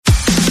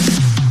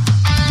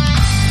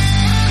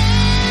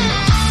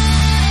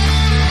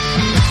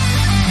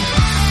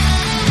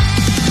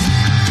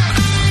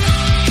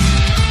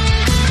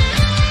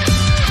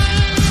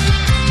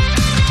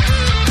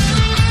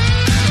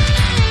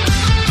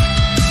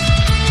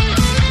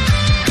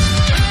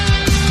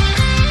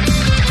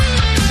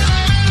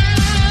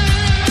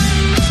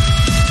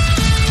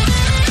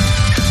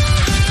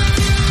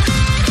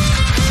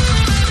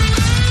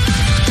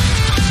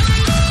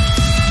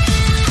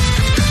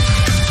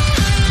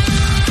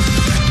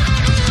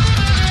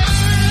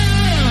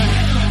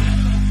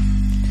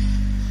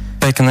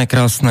Pekné,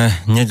 krásne,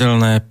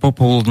 nedeľné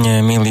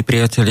popoludne, milí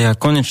priatelia.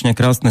 Konečne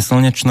krásne,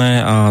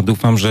 slnečné a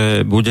dúfam,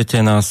 že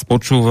budete nás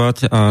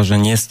počúvať a že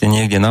nie ste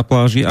niekde na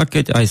pláži. A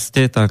keď aj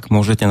ste, tak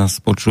môžete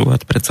nás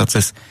počúvať predsa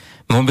cez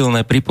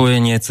mobilné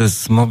pripojenie,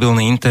 cez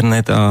mobilný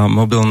internet a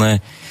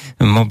mobilné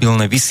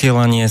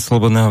vysielanie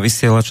slobodného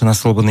vysielača na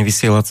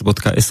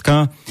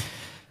slobodnyvysielac.sk.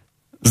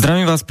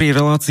 Zdravím vás pri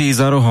relácii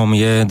Za rohom.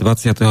 Je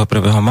 21.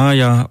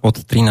 mája od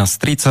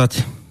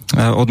 13:30.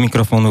 Od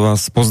mikrofónu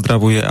vás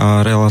pozdravuje a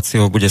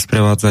reláciou bude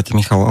sprevádzať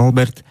Michal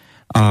Albert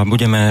a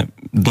budeme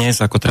dnes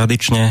ako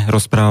tradične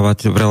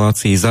rozprávať v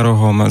relácii Za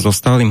rohom so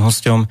stálym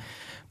hosťom,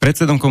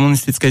 predsedom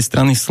Komunistickej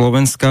strany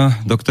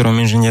Slovenska,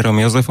 doktorom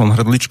inžinierom Jozefom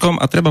Hrdličkom.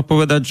 A treba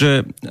povedať,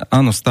 že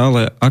áno,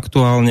 stále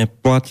aktuálne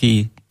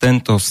platí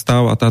tento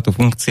stav a táto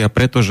funkcia,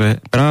 pretože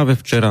práve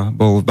včera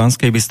bol v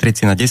Banskej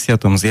Bystrici na 10.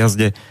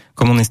 zjazde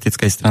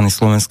Komunistickej strany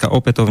Slovenska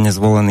opätovne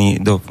zvolený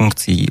do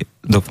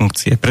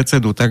funkcie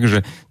predsedu,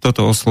 takže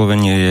toto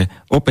oslovenie je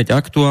opäť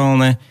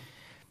aktuálne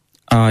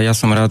a ja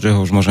som rád, že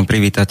ho už môžem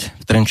privítať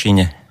v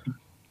Trenčíne.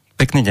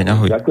 Pekný deň,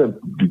 ahoj.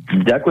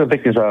 Ďakujem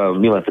pekne za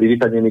milé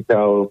privítanie,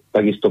 Michal.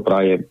 Takisto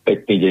prajem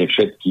pekný deň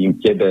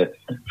všetkým tebe,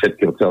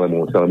 všetkým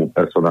celému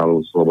personálu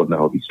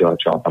Slobodného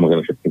vysielača a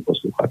samozrejme všetkým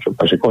poslucháčom.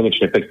 Takže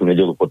konečne peknú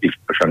nedeľu po tých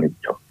pršaných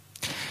dňoch.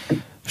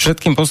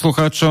 Všetkým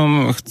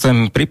poslucháčom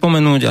chcem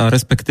pripomenúť a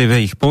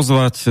respektíve ich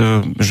pozvať,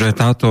 že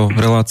táto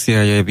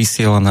relácia je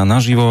vysielaná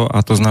naživo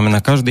a to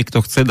znamená, každý, kto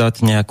chce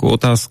dať nejakú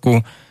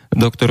otázku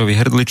doktorovi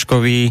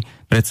Hrdličkovi,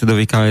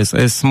 predsedovi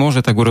KSS,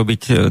 môže tak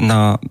urobiť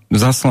na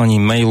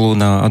zaslaní mailu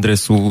na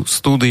adresu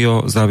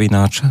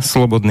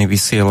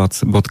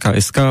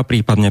studio@slobodnyvysielac.sk,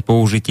 prípadne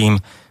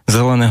použitím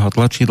zeleného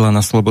tlačidla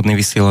na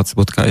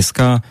slobodnyvysielac.sk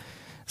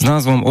s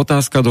názvom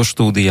Otázka do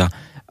štúdia.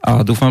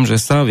 A dúfam,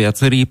 že sa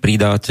viacerí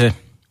pridáte.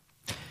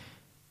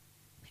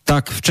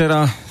 Tak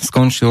včera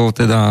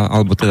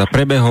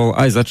prebehol,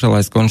 aj začal,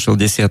 aj skončil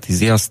 10.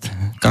 zjazd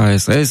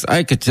KSS,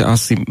 aj keď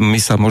asi my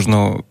sa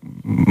možno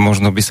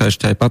by sa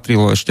ešte aj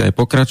patrilo ešte aj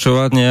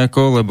pokračovať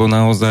nejako, lebo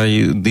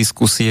naozaj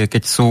diskusie,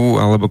 keď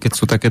sú, alebo keď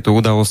sú takéto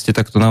udalosti,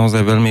 tak to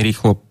naozaj veľmi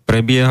rýchlo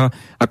prebieha.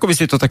 Ako by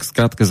ste to tak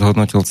skrátke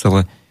zhodnotil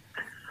celé?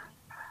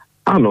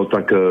 Áno,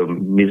 tak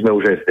my sme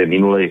už aj v tej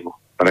minulej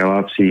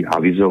relácii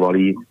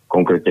avizovali,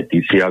 konkrétne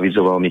ty si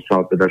avizoval,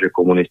 Michal, teda, že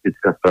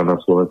Komunistická strana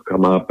Slovenska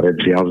má pred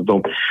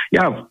zjazdom.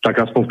 Ja tak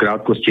aspoň v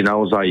krátkosti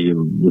naozaj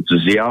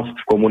zjazd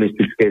v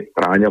komunistickej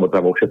strane, alebo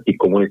teda vo všetkých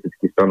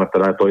komunistických stranách,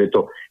 teda to je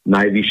to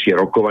najvyššie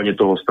rokovanie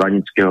toho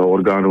stranického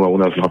orgánu a u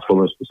nás na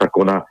Slovensku sa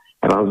koná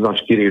raz za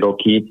 4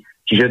 roky.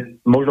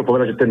 Čiže možno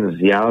povedať, že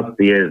ten zjazd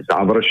je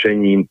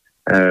završením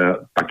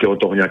takého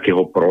toho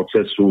nejakého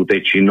procesu, tej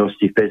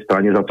činnosti v tej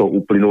strane za to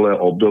uplynulé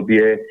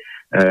obdobie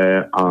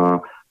a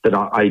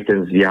teda aj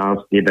ten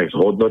zjazd jednak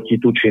zhodnotí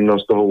tú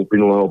činnosť toho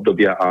uplynulého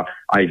obdobia a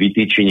aj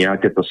vytýči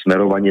nejaké to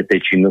smerovanie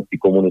tej činnosti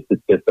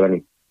komunistickej strany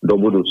do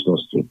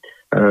budúcnosti.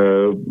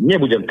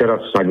 Nebudem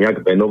teraz sa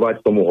nejak venovať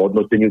tomu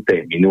hodnoteniu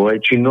tej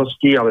minulej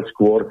činnosti, ale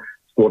skôr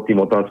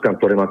tým otázkam,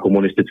 ktoré má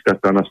Komunistická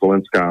strana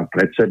Slovenska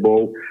pred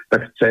sebou,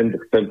 tak chcem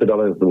teda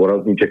len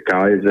zdôrazniť, že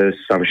KSS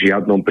sa v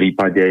žiadnom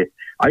prípade,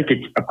 aj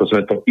keď, ako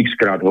sme to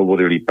x-krát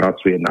hovorili,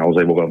 pracuje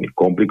naozaj vo veľmi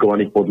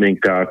komplikovaných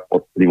podmienkách,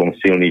 pod vplyvom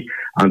silných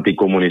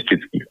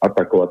antikomunistických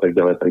atakov a tak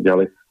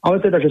ďalej.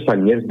 Ale teda, že sa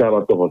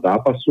nevzdáva toho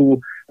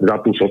zápasu za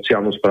tú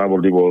sociálnu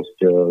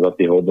spravodlivosť, za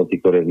tie hodnoty,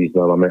 ktoré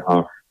vyznávame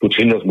a tú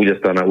činnosť bude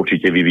strana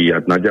určite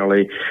vyvíjať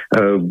naďalej.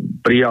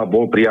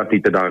 Bol prijatý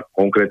teda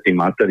konkrétny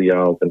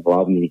materiál, ten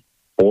hlavný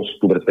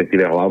postup,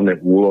 respektíve hlavné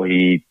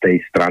úlohy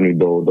tej strany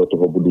do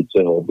toho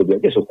budúceho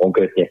obdobia, kde sú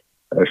konkrétne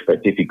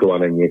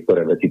špecifikované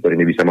niektoré veci,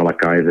 ktorými by sa mala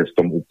KSS v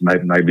tom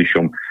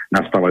najbližšom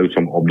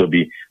nastávajúcom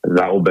období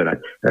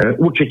zaoberať.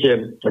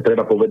 Určite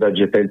treba povedať,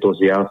 že tento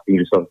zjazd,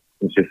 že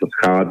sa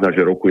schádza,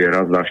 že rokuje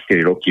raz za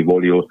 4 roky,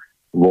 volil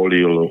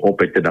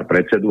opäť teda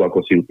predsedu, ako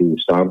si tu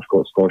sám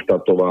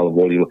skonštatoval,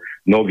 volil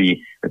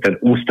nový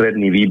ten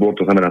ústredný výbor,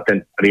 to znamená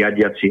ten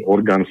riadiaci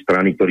orgán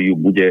strany, ktorý ju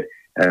bude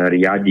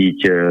riadiť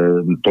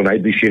to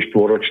najbližšie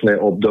štvoročné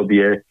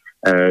obdobie.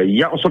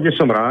 Ja osobne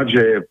som rád,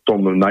 že v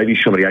tom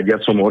najvyššom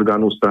riadiacom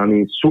orgánu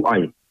strany sú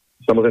aj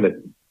samozrejme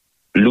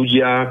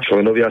ľudia,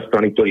 členovia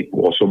strany, ktorí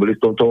pôsobili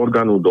v tomto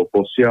orgánu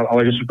doposiaľ,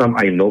 ale že sú tam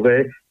aj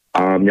nové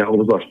a mňa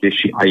obzvlášť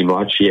teší aj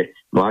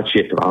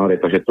mladšie tváre.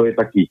 Takže to je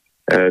taký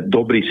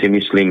dobrý, si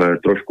myslím,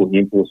 trošku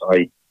impuls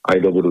aj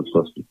do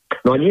budúcnosti.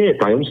 No a nie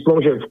je tajomstvom,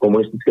 že v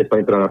Komunistickej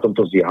strane teda na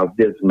tomto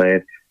zjazde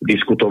sme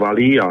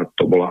diskutovali a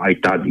to bola aj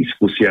tá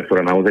diskusia,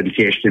 ktorá naozaj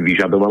ešte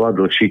vyžadovala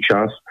dlhší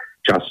čas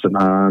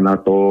na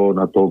to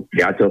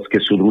priateľské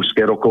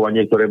súdružské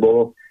rokovanie, ktoré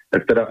bolo,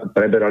 tak teda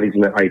preberali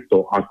sme aj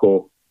to,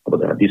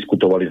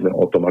 diskutovali sme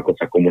o tom, ako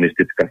sa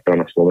Komunistická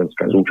strana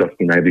Slovenska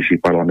zúčastní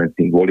najvyšších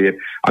parlamentných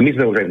volieb. A my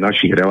sme už aj v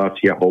našich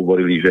reláciách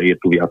hovorili, že je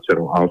tu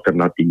viacero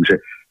alternatív,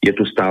 že je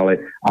tu stále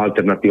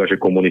alternatíva,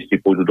 že komunisti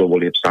pôjdu do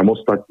volieb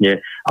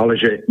samostatne, ale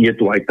že je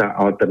tu aj tá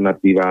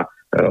alternatíva,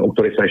 o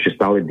ktorej sa ešte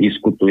stále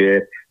diskutuje,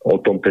 o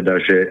tom teda,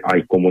 že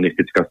aj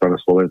Komunistická strana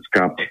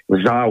Slovenska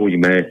v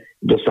záujme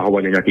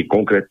dosahovania nejakých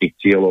konkrétnych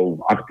cieľov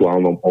v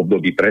aktuálnom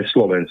období pre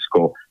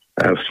Slovensko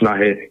v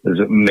snahe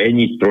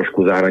zmeniť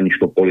trošku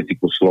zahraničnú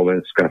politiku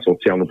Slovenska,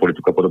 sociálnu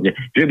politiku a podobne,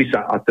 že by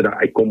sa teda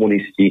aj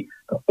komunisti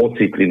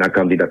ocitli na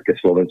kandidátke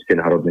Slovenskej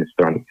národnej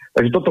strany.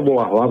 Takže toto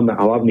bola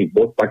hlavný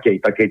bod takej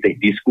tej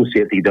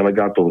diskusie tých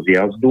delegátov z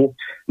jazdu.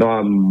 No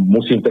a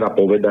musím teda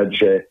povedať,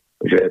 že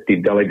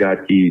tí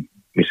delegáti,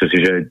 myslím si,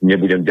 že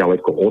nebudem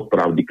ďaleko od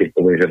pravdy, keď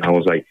poviem, že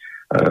naozaj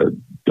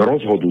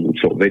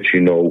rozhodujúcou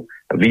väčšinou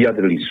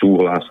vyjadrili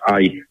súhlas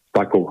aj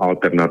takou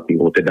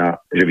alternatívou,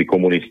 teda, že by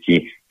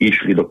komunisti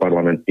išli do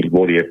parlamentných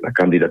volieb na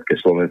kandidátke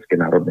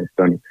Slovenskej národnej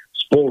strany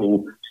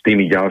spolu s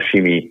tými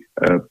ďalšími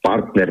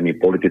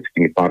partnermi,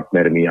 politickými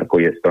partnermi, ako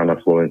je strana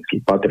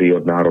Slovenský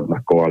patriot,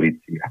 Národná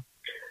koalícia.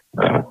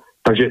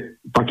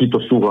 Takže takýto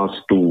súhlas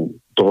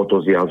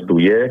tohoto zjazdu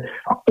je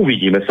a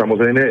uvidíme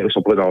samozrejme,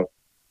 som povedal,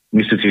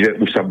 myslím si,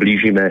 že už sa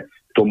blížime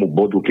k tomu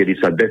bodu, kedy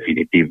sa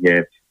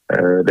definitívne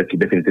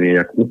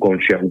nejak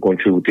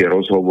ukončujú tie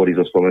rozhovory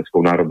so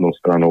Slovenskou národnou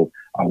stranou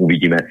a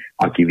uvidíme,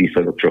 aký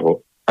výsledok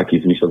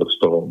z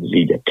toho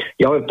vzíde.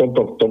 Ja len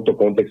v tomto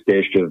kontexte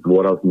ešte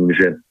zdôrazním,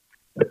 že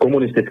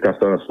Komunistická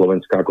strana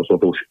Slovenska, ako som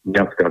to už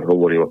viackrát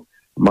hovoril,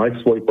 má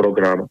svoj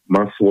program,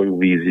 má svoju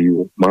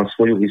víziu, má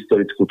svoju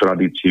historickú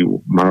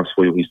tradíciu, má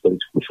svoju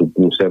historickú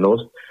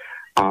skúsenosť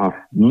a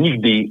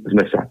nikdy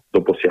sme sa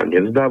doposiaľ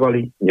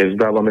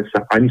nevzdávame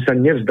sa, ani sa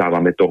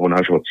nevzdávame toho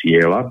nášho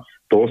cieľa,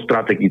 toho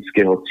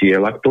strategického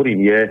cieľa, ktorým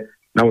je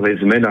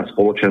naozaj zmena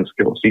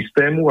spoločenského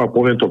systému a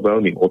poviem to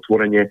veľmi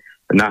otvorene,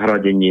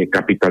 nahradenie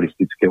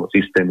kapitalistického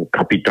systému,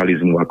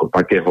 kapitalizmu ako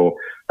takého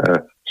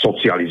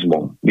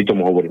socializmom. My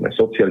tomu hovoríme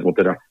socializmu,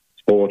 teda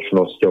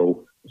spoločnosťou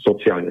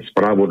sociálne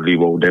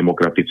spravodlivou,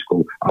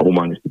 demokratickou a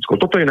humanistickou.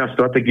 Toto je náš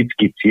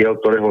strategický cieľ,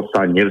 ktorého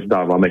sa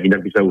nevzdávame,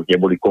 inak by sme už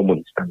neboli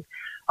komunistami.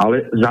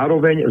 Ale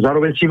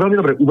zároveň si veľmi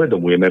dobre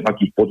uvedomujeme, v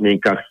akých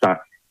podmienkach sa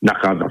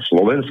nachádza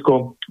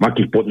Slovensko, v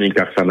akých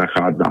podmienkach sa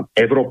nachádza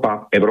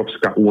Európa,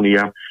 Európska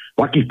únia, v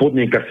akých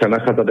podmienkach sa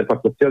nachádza de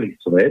facto celý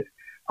svet.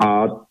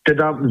 A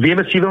teda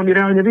vieme si veľmi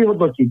reálne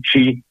vyhodnotiť,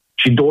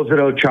 či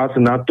dozrel čas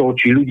na to,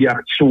 či ľudia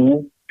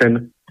chcú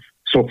ten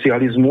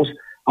socializmus,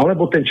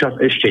 alebo ten čas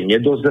ešte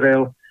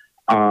nedozrel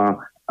a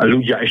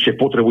ľudia ešte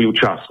potrebujú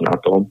čas na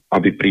to,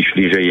 aby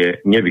prišli, že je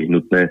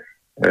nevyhnutné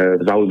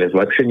v záujme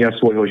zlepšenia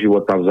svojho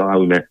života, v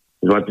záujme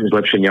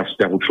zlepšenia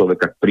vzťahu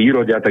človeka k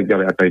prírode a tak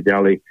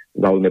ďalej, v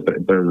záujme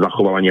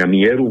zachovávania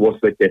mieru vo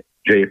svete,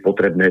 že je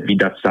potrebné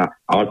vydať sa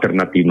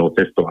alternatívnou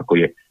cestou,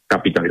 ako je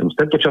kapitalizmus.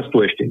 Tento čas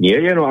tu ešte nie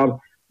je, no a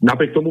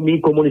napriek tomu my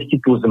komunisti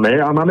tu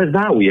sme a máme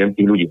záujem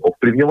tých ľudí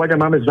ovplyvňovať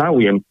a máme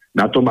záujem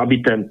na tom,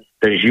 aby ten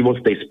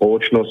život tej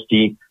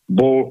spoločnosti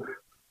bol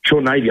čo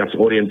najviac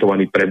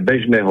orientovaný pre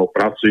bežného,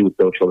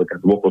 pracujúceho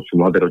človeka, dôchodcu,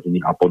 mladé rodiny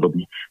a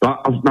podobne.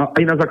 A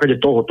aj na základe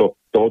tohoto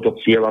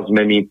cieľa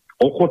sme my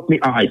ochotní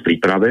a aj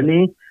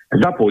pripravení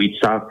zapojiť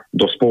sa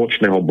do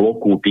spoločného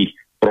bloku tých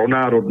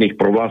pronárodných,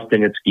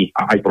 provlasteneckých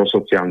a aj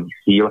prosociálnych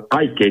síl,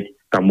 aj keď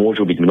tam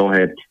môžu byť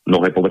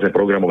mnohé povedzme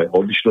programové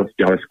odlišnosti,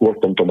 ale skôr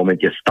v tomto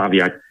momente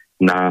staviať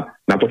na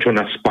to, čo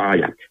nás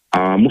spája.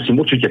 A musím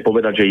určite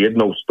povedať, že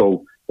jednou z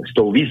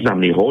tou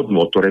významných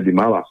hodnôt, ktorá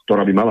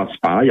by mala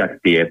spájať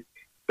tie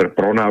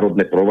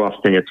pronárodné,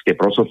 provlastenecké,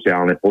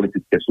 prosociálne,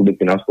 politické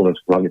subjekty na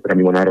Slovensku, hlavne teda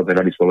mimo Národnej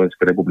rady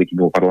Slovenskej republiky,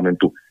 mimo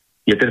parlamentu,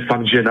 je ten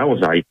fakt, že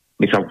naozaj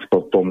my sa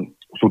v tom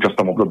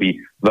súčasnom období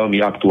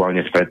veľmi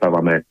aktuálne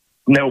stretávame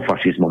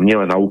neofašizmom,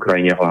 nielen na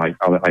Ukrajine,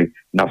 ale aj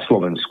na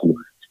Slovensku,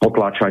 s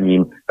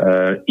potláčaním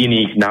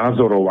iných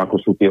názorov,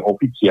 ako sú tie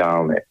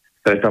oficiálne.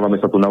 Stretávame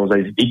sa tu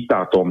naozaj s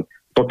diktátom,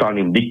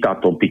 totálnym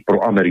diktátom tých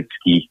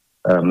proamerických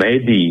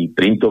médií,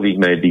 printových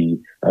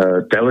médií,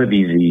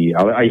 televízií,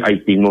 ale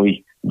aj tých mnohých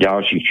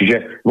ďalších. Čiže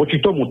voči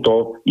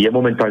tomuto je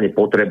momentálne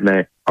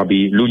potrebné,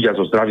 aby ľudia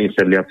so zdravým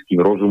sedliackým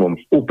rozumom,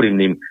 s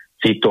úprimným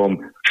citom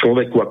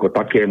človeku ako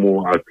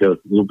takému a s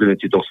úprimným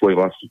citom svojej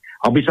vlasti,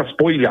 aby sa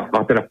spojili a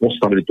teda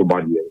postavili tú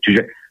bariéru.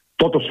 Čiže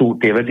toto sú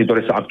tie veci,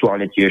 ktoré sa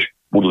aktuálne tiež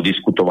budú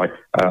diskutovať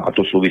a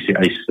to súvisí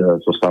aj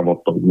so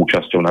samotnou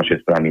účasťou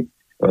našej strany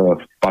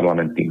v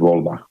parlamentných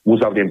voľbách.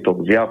 Uzavriem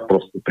to, ja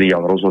proste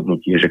prijal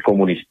rozhodnutie, že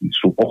komunisti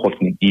sú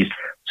ochotní ísť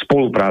v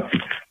spolupráci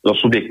so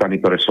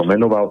subjektami, ktoré som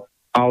menoval,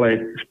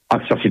 ale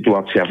ak sa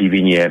situácia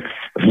vyvinie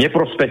v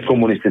neprospech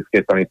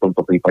komunistickej strany, v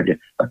tomto prípade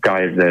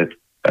KSS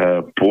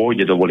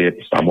pôjde do volieb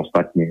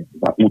samostatne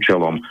za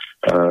účelom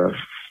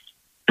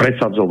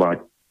presadzovať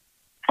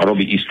a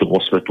robiť istú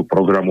osvetu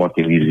programu a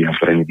tie vízie,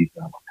 ktoré my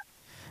vyznávame.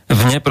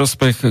 V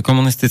neprospech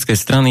komunistickej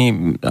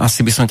strany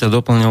asi by som ťa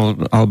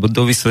doplnil alebo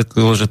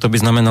dovysvetlil, že to by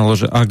znamenalo,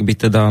 že ak by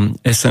teda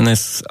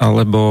SNS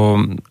alebo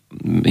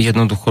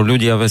jednoducho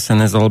ľudia v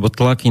SNS alebo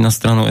tlaky na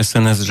stranu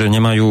SNS, že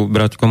nemajú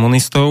brať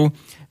komunistov,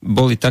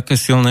 boli také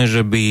silné,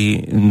 že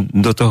by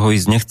do toho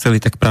ísť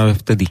nechceli, tak práve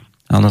vtedy.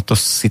 Áno, to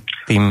si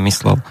tým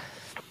myslel.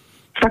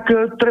 Tak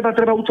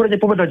treba útvorene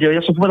povedať.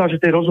 Ja som povedal,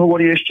 že tie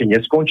rozhovory ešte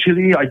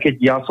neskončili, aj keď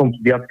ja som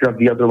viackrát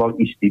vyjadroval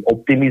istý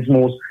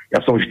optimizmus. Ja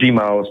som vždy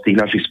mal z tých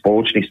našich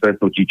spoločných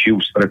stretnutí, či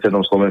už s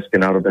predsedom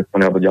Slovenskej národnej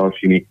strany alebo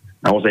ďalšími,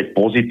 naozaj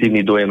pozitívny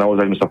dojem,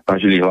 naozaj sme sa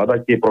snažili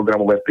hľadať tie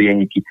programové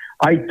prieniky,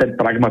 aj ten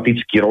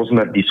pragmatický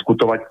rozmer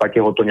diskutovať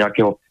takéhoto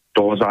nejakého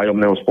toho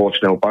vzájomného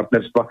spoločného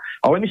partnerstva.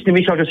 Ale myslím,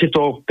 Michal, že si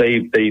to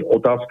v tej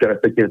otázke,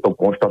 respektíve v tom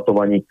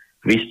konštatovaní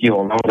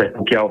vystihol naozaj,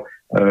 pokiaľ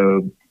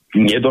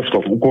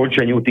nedošlo k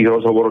ukončeniu tých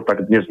rozhovorov,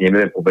 tak dnes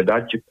nevieme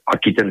povedať,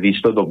 aký ten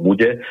výsledok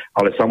bude,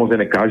 ale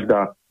samozrejme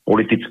každá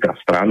politická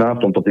strana,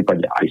 v tomto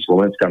prípade aj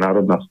Slovenská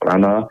národná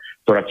strana,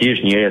 ktorá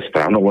tiež nie je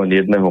stranou len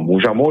jedného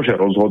muža, môže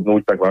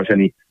rozhodnúť, tak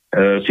vážení,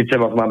 síce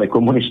vás máme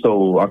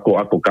komunistov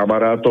ako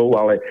kamarátov,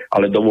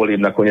 ale dovolím,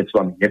 nakoniec s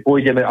vami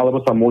nepôjdeme,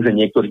 alebo sa môže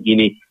niektorý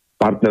iný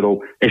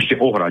partnerov ešte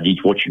ohradiť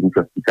voči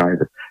účasti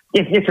KSS.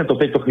 Nechcem to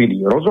v tejto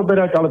chvíli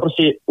rozoberať, ale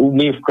proste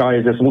my v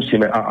KSS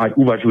musíme a aj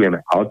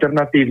uvažujeme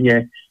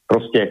alternatívne.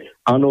 Proste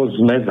áno,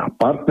 sme za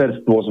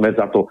partnerstvo, sme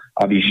za to,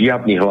 aby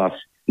žiadny hlas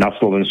na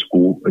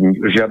Slovensku,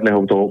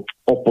 žiadneho toho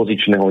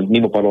opozičného,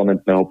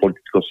 mimoparlamentného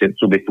politického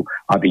subjektu,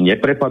 aby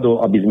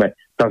neprepadol, aby sme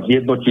sa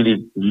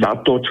zjednotili za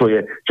to,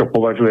 čo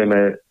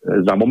považujeme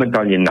za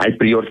momentálne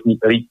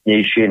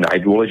najprioritnejšie,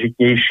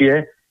 najdôležitejšie,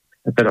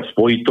 teda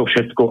spojiť to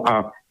všetko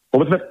a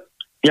povedzme,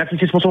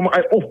 nejakým spôsobom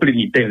aj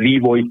ovplyvniť ten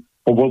vývoj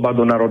po voľbách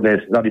do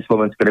Národnej rady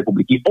Slovenskej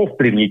republiky,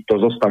 ovplyvniť to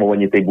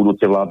zostavovanie tej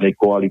budúcej vládnej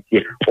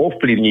koalície,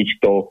 ovplyvniť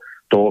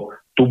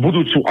tú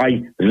budúcu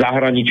aj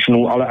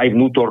zahraničnú, ale aj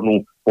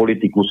vnútornú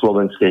politiku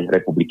Slovenskej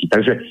republiky.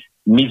 Takže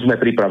my sme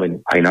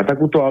pripravení aj na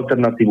takúto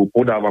alternatívu,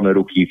 podávame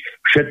ruky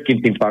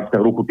všetkým tým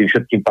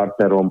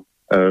partnerom,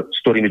 s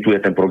ktorými tu je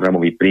ten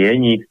programový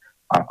prienik,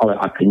 ale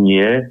ak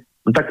nie,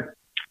 no tak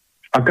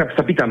ak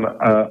sa pýtam,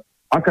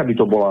 aká by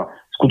to bola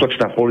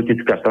skutočná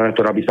politická strana,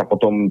 ktorá by sa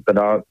potom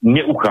teda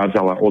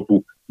neuchádzala o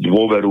tú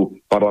dôveru v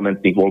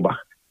parlamentných voľbách.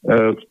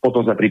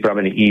 Potom sme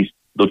pripravení ísť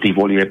do tých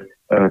volieb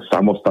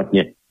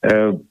samostatne.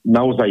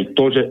 Naozaj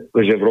to,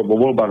 že vo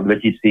voľbách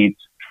 2000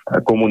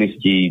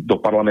 komunisti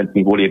do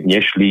parlamentných volieb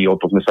nešli, o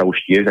to sme sa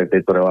už tiež aj v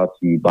tejto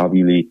relácii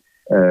bavili,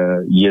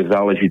 je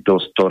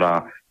záležitosť,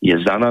 ktorá je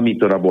za nami,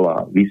 ktorá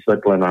bola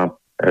vysvetlená.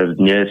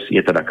 Dnes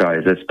je teda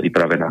KSS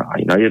pripravená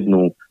aj na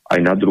jednu, aj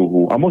na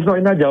druhú a možno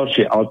aj na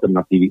ďalšie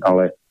alternatívy,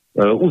 ale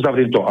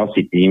uzavriem to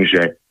asi tým,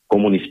 že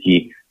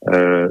komunisti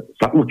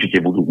sa určite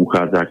budú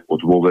uchádzať o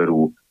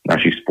dôveru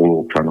našich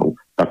spoluobčanov.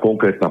 Tá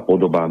konkrétna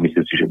podoba,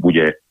 myslím si, že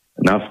bude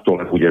na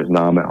stole, bude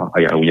známe a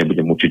ja ju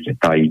nebudem určite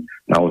tajiť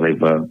naozaj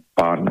v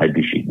pár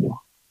najbližších dňoch.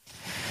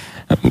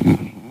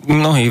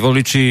 Mnohí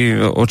voliči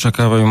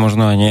očakávajú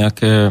možno aj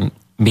nejaké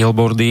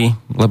billboardy,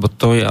 lebo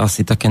to je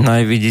asi také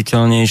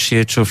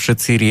najviditeľnejšie, čo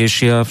všetci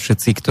riešia,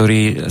 všetci,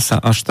 ktorí sa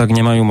až tak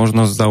nemajú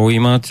možnosť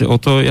zaujímať o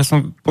to. Ja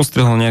som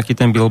postrehol nejaký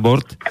ten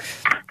billboard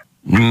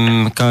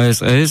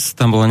KSS,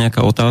 tam bola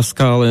nejaká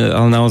otázka, ale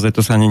naozaj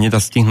to sa ani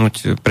nedá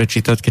stihnúť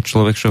prečítať, keď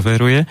človek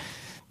šoféruje.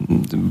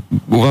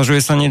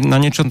 Uvažuje sa na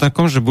niečom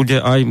takom, že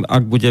bude aj,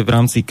 ak bude v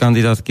rámci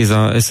kandidátky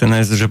za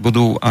SNS, že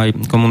budú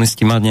aj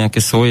komunisti mať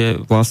nejaké svoje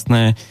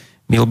vlastné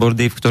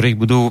billboardy, v ktorých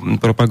budú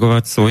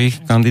propagovať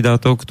svojich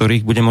kandidátov,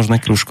 ktorých bude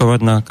možné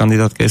kružkovať na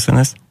kandidátke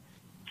SNS?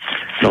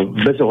 No,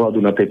 bez ohľadu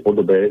na tej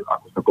podobe,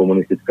 ako sa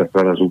komunistická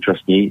strana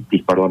zúčastní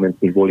tých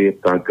parlamentných volieb,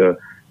 tak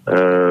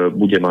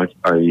bude mať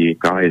aj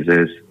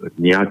KSS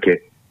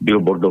nejaké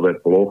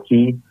billboardové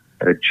plochy,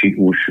 či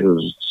už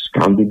s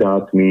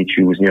kandidátmi,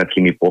 či už s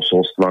nejakými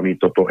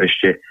posolstvami. Toto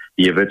ešte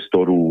je vec,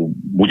 ktorú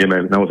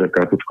budeme naozaj v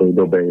krátkodobej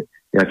dobe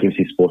nejakým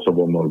si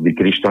spôsobom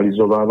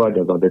vykryštalizovávať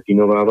a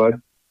zadefinovávať.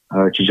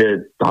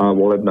 Čiže tá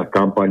volebná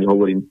kampaň,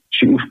 hovorím,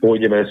 či už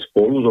pôjdeme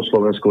spolu so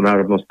Slovenskou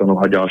národnou stranou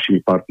a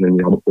ďalšími partnermi,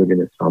 alebo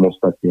pôjdeme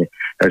samostatne.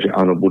 Takže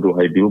áno, budú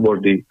aj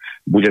billboardy.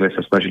 Budeme sa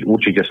snažiť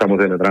určite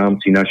samozrejme v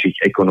rámci našich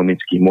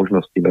ekonomických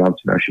možností, v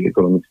rámci našich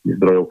ekonomických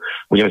zdrojov.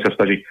 Budeme sa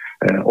snažiť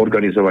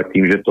organizovať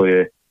tým, že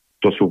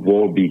to sú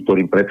voľby,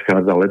 ktorým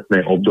predchádza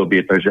letné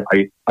obdobie, takže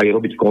aj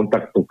robiť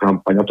kontaktnú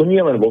kampaň. A to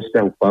nie len vo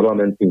vzťahu k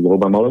parlamentným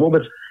voľbám, ale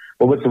vôbec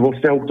vo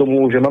vzťahu k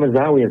tomu, že máme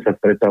záujem sa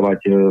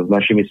stretávať s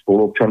našimi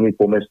spoluobčanmi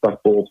po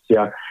mestách, po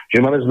obciach,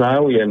 že máme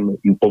záujem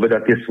im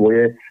povedať tie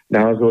svoje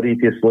názory,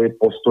 tie svoje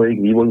postoje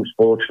k vývoju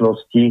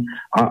spoločnosti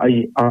a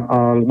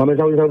máme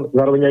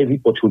zároveň aj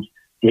vypočuť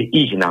tie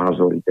ich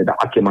názory, teda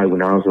aké majú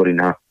názory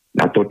na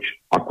to,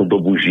 akú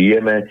dobu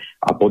žijeme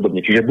a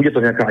podobne. Čiže bude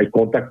to nejaká aj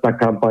kontaktná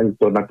kampaň,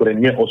 na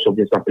ktorej mne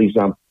osobne sa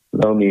priznám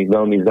veľmi,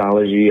 veľmi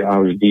záleží a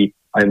vždy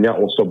aj mňa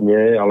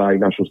osobne, ale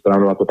aj našu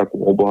stranu na to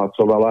takú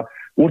obohacovala.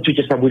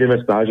 Určite sa budeme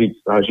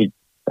snažiť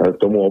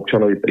tomu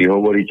občanovi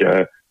prihovoriť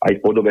aj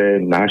v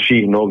podobe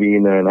našich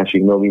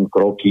novín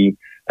kroky,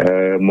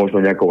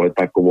 možno nejakou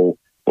letákovou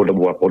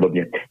podobou a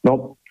podobne.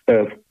 No,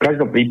 v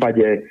každom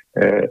prípade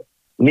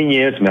my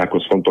nie sme,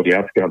 ako som to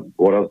viackrát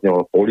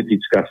zdôraznil,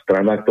 politická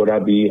strana, ktorá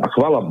by, a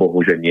chvála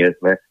Bohu, že nie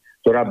sme,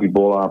 ktorá by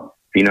bola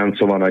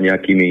financovaná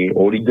nejakými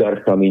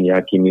oligarchami,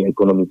 nejakými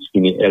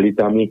ekonomickými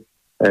elitami.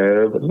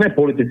 Sme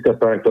politická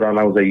strana, ktorá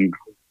naozaj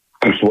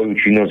tú svoju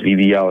činnosť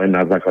vyvíja len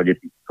na základe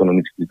tých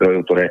ekonomických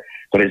zdrojov,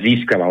 ktoré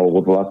získava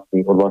od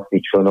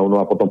vlastných členov.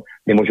 No a potom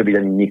nemôže byť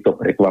ani nikto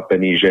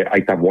prekvapený, že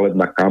aj tá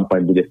volebná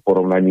kampaň bude v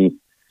porovnaní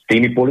s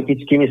tými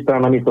politickými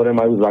stranami, ktoré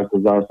majú za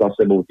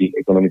sebou tých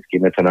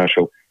ekonomických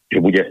mecenášov,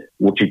 že bude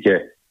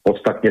určite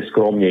podstatne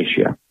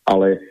skromnejšia.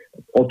 Ale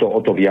o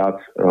to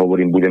viac,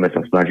 hovorím, budeme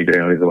sa snažiť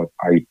realizovať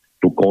aj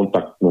tú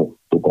kontaktnú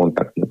tú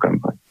kontaktnú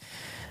kampaň.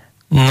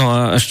 No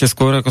a ešte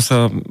skôr, ako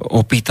sa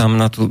opýtam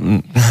na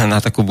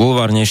takú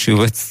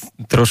bulvárnejšiu vec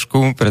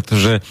trošku,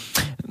 pretože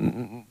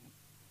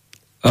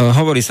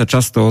hovorí sa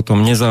často o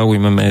tom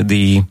nezáujme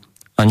médií.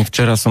 Ani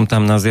včera som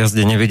tam na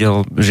zjazde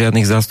nevidel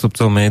žiadnych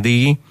zástupcov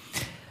médií.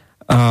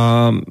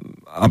 A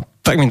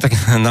tak mi tak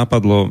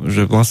napadlo,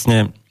 že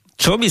vlastne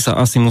čo by sa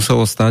asi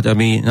muselo stať,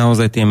 aby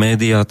naozaj tie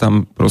médiá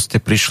tam proste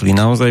prišli.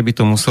 Naozaj by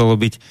to muselo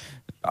byť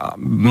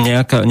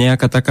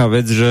nejaká taká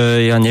vec,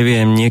 že ja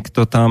neviem,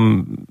 niekto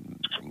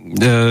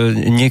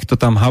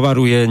tam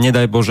havaruje,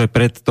 nedaj Bože,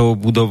 pred tou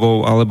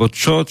budovou, alebo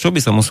čo by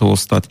sa muselo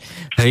stať?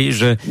 Hej,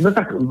 že... No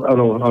tak,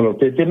 áno,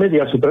 tie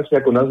médiá sú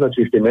presne ako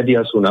naznačíš, tie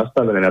médiá sú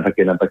nastavené na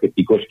také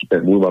pikošky,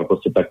 ten bulvár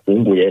proste tak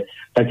funguje.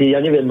 Tak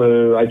ja neviem,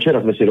 aj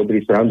včera sme si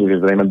robili srandu,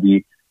 že zrejme by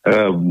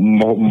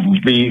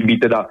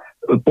teda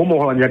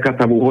pomohla nejaká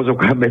tá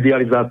úvozovká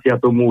medializácia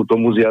tomu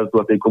zjazdu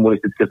a tej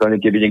komunistickej strane,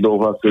 keby niekto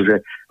ohlasil, že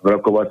v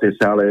rokovacej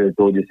sále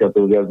toho 10.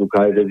 zjazdu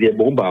KSS je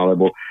bomba,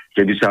 alebo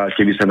keby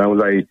sa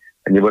naozaj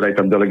nebodaj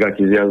tam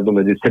delegáti zjazdu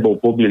medzi sebou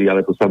pobili,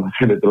 ale to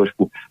samozrejme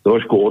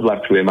trošku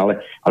odľahčujem, ale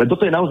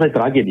toto je naozaj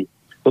tragédia.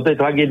 Toto je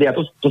tragédia,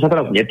 to sa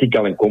teraz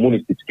netýka len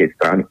komunistickej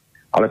strany,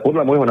 ale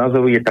podľa môjho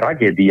názoru je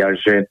tragédia,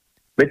 že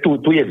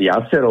tu je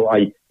viacero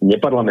aj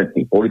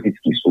neparlamentných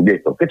politických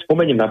subjektov. Keď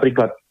spomeniem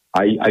napríklad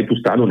aj tú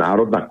stranu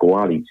Národná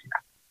koalícia,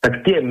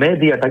 tak tie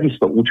médiá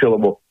takisto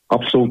účelovo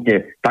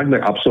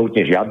takmer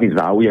absolútne žiadny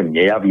záujem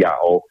nejavia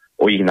o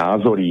ich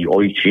názory,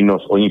 o ich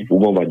činnosť, o ich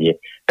fungovanie.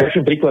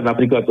 Takže príklad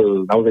napríklad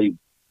naozaj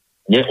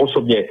mne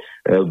osobne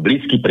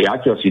blízky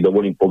priateľ, si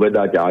dovolím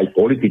povedať, a aj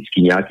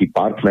politicky nejaký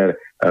partner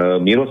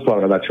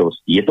Miroslav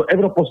Radačovský. Je to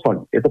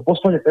europoslanec, je to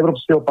poslanec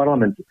Európskeho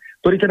parlamentu,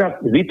 ktorý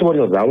teda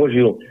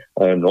založil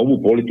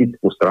novú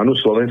politickú stranu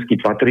Slovenský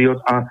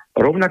patriot a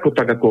rovnako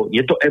tak ako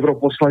je to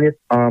europoslanec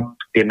a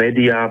tie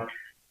médiá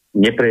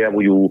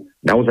neprejavujú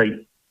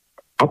naozaj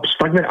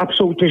takmer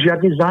absolútne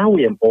žiadny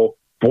záujem o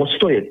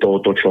postoje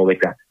tohoto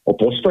človeka, o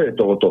postoje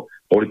tohoto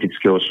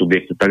politického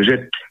subjektu.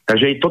 Takže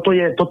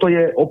toto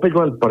je opäť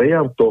len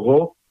prejav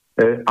toho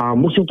a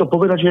musím to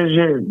povedať,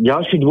 že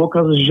ďalší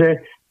dôkaz,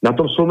 že na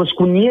tom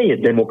Slovensku nie je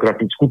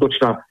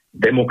skutočná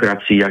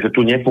demokracia, že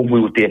tu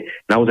nefungujú tie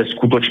naozaj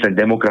skutočné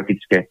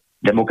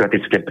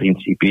demokratické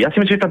princípy. Ja si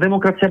myslím, že tá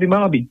demokracia by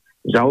mala byť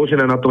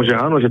založená na tom, že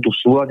áno, že tu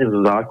v súlade s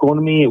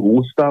zákonmi,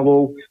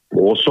 ústavou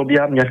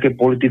pôsobia nejaké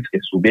politické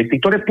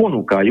subjekty, ktoré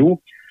ponúkajú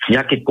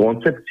nejaké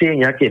koncepcie,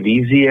 nejaké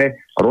vízie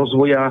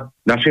rozvoja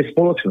našej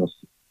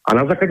spoločnosti. A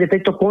na základe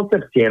tejto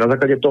koncepcie, na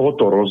základe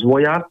tohoto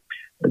rozvoja,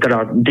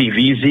 teda tých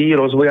vízií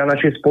rozvoja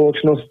našej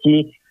spoločnosti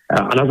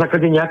a na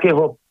základe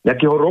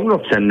nejakého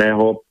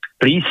rovnocenného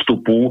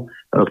prístupu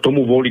k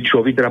tomu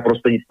voličovi, teda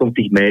prostredníctvom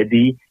tých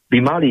médií, by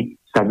mali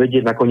sa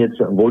vedieť nakoniec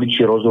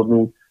voliči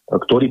rozhodnúť,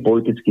 ktorý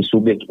politický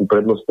subjekt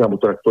uprednostní, alebo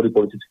teda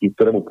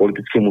ktorému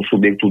politickému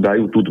subjektu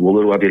dajú tú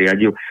dôveru, aby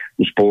riadil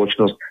tú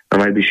spoločnosť na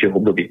najbližšie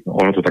obdobie. No,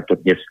 ono to takto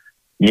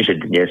nie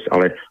že dnes,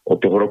 ale od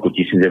toho roku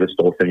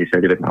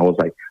 1989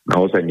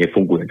 naozaj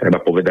nefunguje. Treba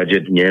povedať, že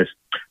dnes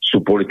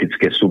sú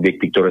politické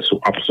subjekty, ktoré sú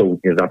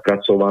absolútne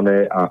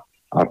zapracované a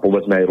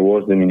povedzme aj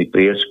rôznymi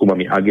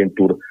prieskumami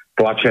agentúr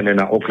tlačené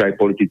na okraj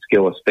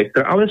politického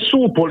spektra, ale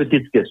sú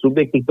politické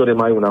subjekty, ktoré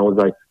majú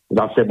naozaj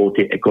za sebou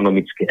tie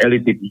ekonomické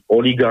elity, tých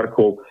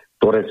oligarchov,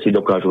 ktoré si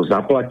dokážu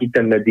zaplatiť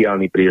ten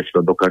mediálny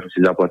priestor, dokážu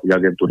si zaplatiť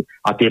agentúry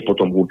a tie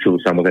potom určujú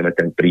samozrejme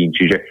ten príjm.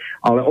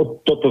 Ale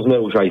toto sme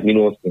už aj v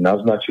minulosti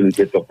naznačili,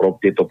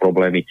 tieto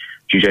problémy.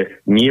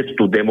 Čiže nie je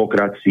tu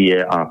demokracie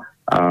a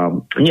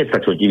nie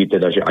sa čo diviť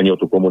teda, že ani o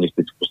tú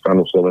komunistickú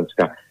stranu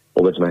Slovenska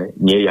povedzme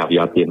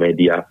nejavia tie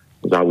médiá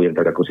záujem,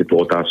 tak ako si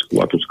tú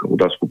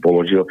otázku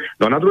položil.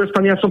 No a na druhej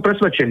strane ja som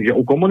presvedčený, že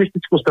u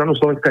komunistickú stranu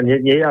Slovenska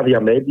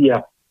nejavia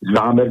médiá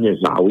zámerne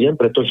záujem,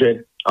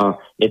 pretože a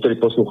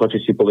niektorí posluchači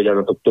si povedia,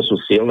 že to sú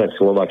silné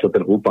slova, čo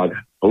ten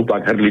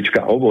hlupák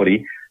Hrdlička hovorí,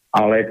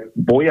 ale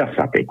boja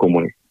sa tej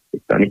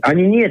komunistickej strany.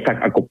 Ani nie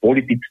tak ako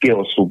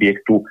politického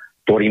subjektu,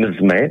 ktorým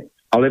sme,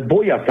 ale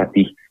boja sa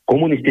tých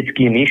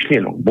komunistických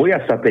myšlienok,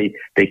 boja sa tej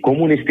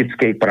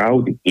komunistickej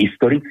pravdy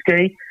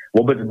historickej,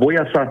 vôbec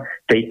boja sa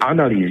tej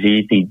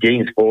analýzy, tých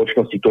dejín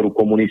spoločnosti, ktorú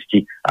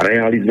komunisti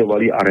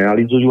realizovali a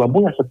realizujú a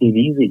boja sa tých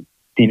vízií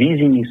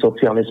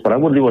sociálnej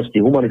spravodlivosti,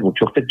 humanizmu.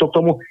 Čo chce to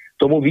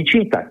tomu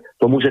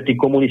vyčítať? Tomu, že tí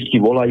komunisti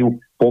volajú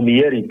po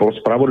miery, po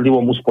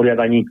spravodlivom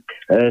usporiadaní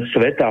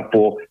sveta,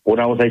 po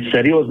naozaj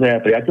serióznej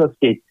a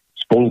priateľskej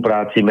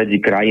spolupráci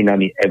medzi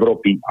krajinami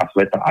Európy a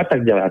sveta a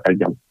tak ďalej a tak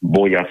ďalej.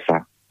 Boja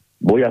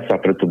sa,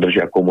 preto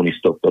držia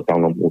komunistov v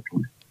totálnom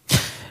útlme.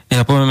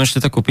 Ja poviem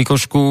ešte takú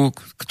pikošku,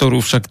 ktorú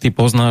však ty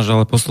poznáš,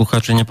 ale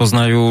poslucháči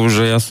nepoznajú,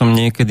 že ja som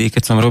niekedy,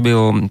 keď som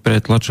robil pre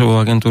tlačovú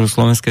agentúru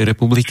Slovenskej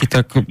republiky,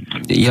 tak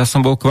ja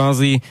som bol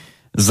kvázi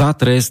za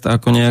trest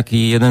ako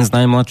nejaký jeden z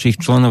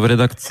najmladších členov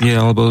redakcie,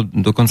 alebo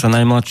dokonca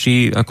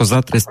najmladší, ako za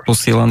trest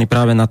posielaný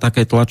práve na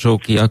také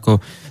tlačovky, ako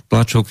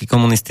tlačovky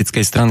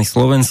Komunistickej strany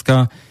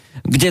Slovenska.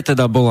 kde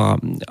teda bola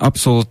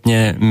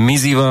absolútne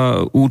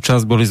mizivá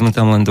účasť, boli sme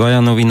tam len 2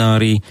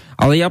 novinári,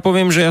 ale ja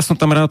poviem, že ja som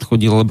tam rád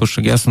chodil, lebo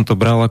však ja som to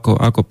bral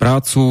ako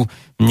prácu,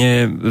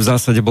 mne v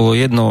zásade bolo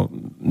jedno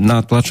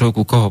na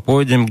tlačovku, koho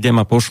pôjdem, kde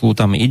ma pošlú,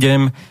 tam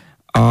idem.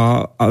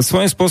 A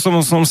svojím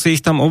spôsobom som si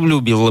ich tam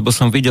obľúbil, lebo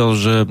som videl,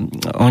 že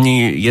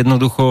oni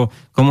jednoducho,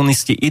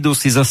 komunisti, idú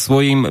si za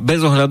svojím,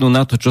 bez ohľadu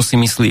na to, čo si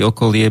myslí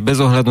okolie, bez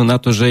ohľadu na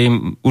to, že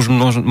im už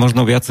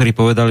možno viacerí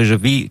povedali,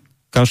 že vy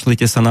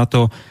kašlite sa na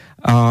to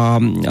a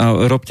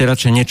robte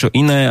radšej niečo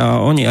iné, a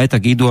oni aj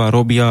tak idú a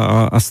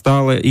robia a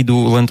stále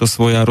idú len to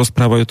svoje a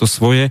rozprávajú to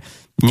svoje,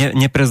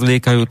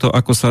 neprezliekajú to,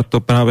 ako sa to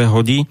práve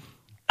hodí.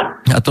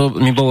 A to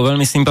mi bolo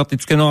veľmi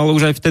sympatické, no ale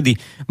už aj vtedy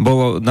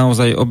bolo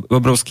naozaj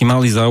obrovský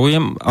malý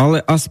záujem, ale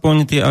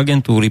aspoň tie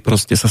agentúry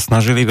proste sa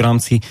snažili v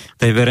rámci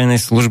tej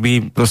verejnej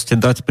služby proste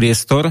dať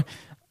priestor,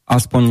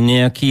 aspoň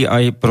nejaký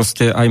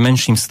aj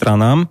menším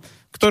stranám,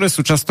 ktoré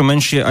sú často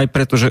menšie aj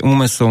preto, že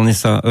úmyselne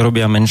sa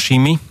robia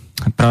menšími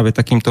práve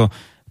takýmto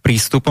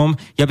prístupom.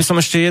 Ja by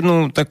som ešte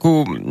jednu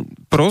takú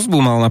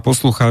prosbu mal na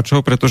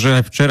poslucháčov, pretože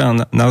aj včera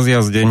na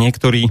zjazde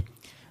niektorí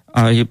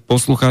aj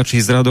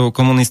poslucháči z radov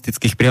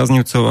komunistických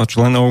priaznivcov a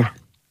členov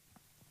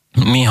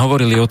mi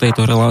hovorili o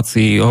tejto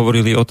relácii,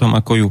 hovorili o tom,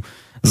 ako ju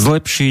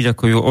zlepšiť,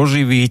 ako ju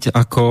oživiť,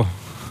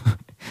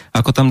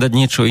 ako tam dať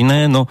niečo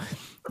iné. No,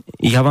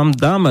 ja vám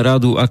dám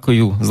radu, ako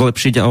ju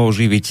zlepšiť a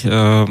oživiť.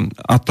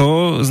 A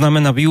to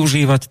znamená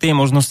využívať tie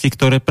možnosti,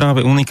 ktoré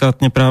práve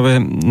unikátne práve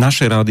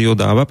naše rádio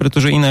dáva,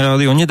 pretože iné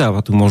rádio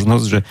nedáva tú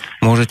možnosť, že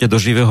môžete do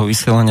živého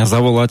vysielania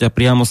zavolať a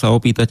priamo sa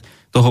opýtať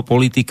toho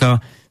politika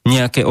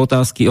nejaké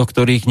otázky, o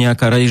ktorých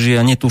nejaká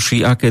réžia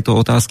netuší, aké to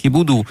otázky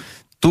budú.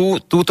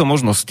 Túto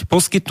možnosť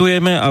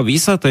poskytujeme a vy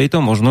sa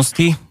tejto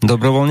možnosti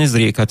dobrovoľne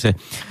zriekate.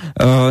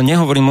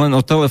 Nehovorím len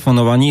o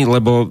telefonovaní,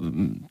 lebo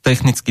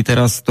technicky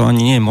teraz to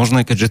ani nie je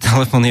možné, keďže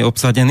telefon je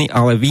obsadený,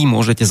 ale vy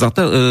môžete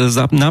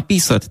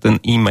napísať ten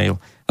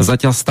e-mail. A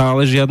zatiaľ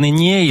stále žiadny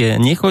nie je,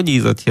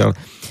 nechodí zatiaľ.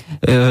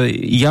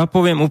 Ja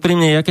poviem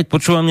úprimne, ja keď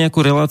počúvam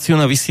nejakú reláciu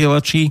na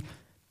vysielači,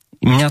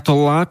 mňa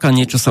to láka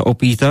niečo sa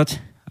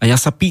opýtať, a ja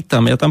sa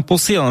pýtam, ja tam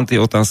posielam tie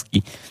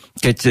otázky,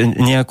 keď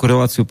nejakú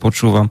reláciu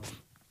počúvam.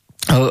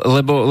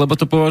 Lebo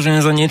to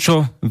považujem za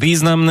niečo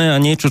významné a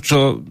niečo,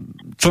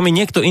 čo mi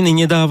niekto iný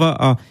nedáva,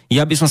 a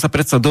ja by som sa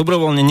predsa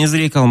dobrovoľne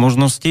nezriekal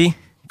možnosti,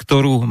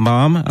 ktorú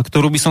mám a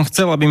ktorú by som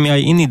chcel, aby mi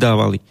aj iní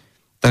dávali.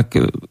 Tak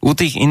u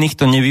tých iných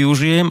to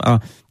nevyužijem, a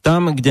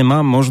tam, kde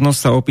mám možnosť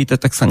sa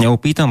opýtať, tak sa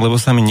neopýtam, lebo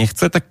sa mi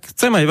nechce. Tak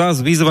chcem aj vás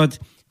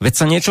vyzvať, veď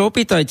sa niečo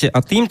opýtajte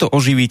a týmto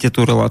oživíte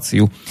tú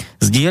reláciu.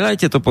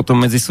 Zdieľajte to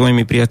potom medzi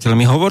svojimi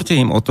priateľmi, hovorte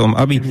im o tom,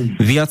 aby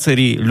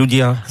viacerí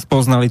ľudia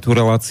spoznali tú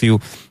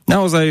reláciu.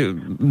 Naozaj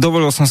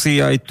dovolil som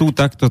si aj tu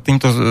takto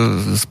týmto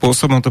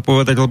spôsobom to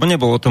povedať, lebo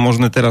nebolo to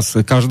možné teraz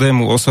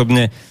každému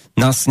osobne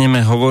na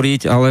sneme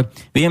hovoriť, ale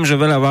viem, že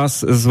veľa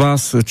z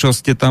vás, čo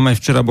ste tam aj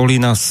včera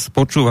boli, nás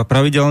počúva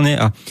pravidelne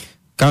a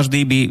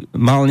každý by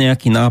mal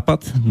nejaký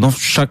nápad, no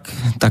však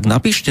tak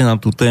napíšte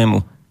nám tú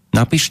tému.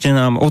 Napíšte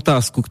nám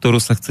otázku,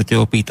 ktorú sa chcete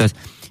opýtať.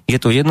 Je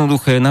to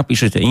jednoduché,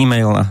 napíšete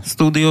e-mail na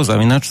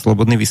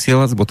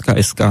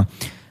studio@slobodnyvysielac.sk.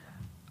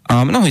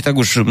 A mnohí tak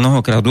už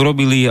mnohokrát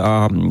urobili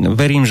a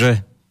verím,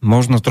 že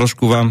možno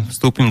trošku vám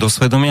vstúpim do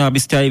svedomia, aby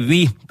ste aj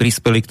vy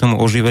prispeli k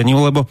tomu oživeniu,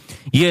 lebo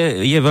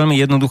je veľmi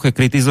jednoduché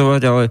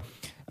kritizovať,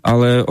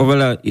 ale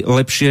oveľa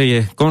lepšie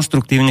je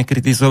konštruktívne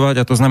kritizovať,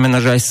 a to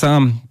znamená, že aj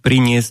sám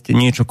priniesť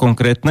niečo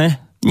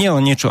konkrétne, nie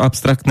len niečo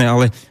abstraktné,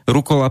 ale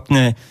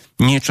rukolapné,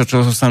 niečo,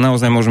 čo sa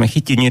naozaj môžeme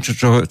chytiť, niečo,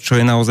 čo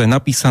je naozaj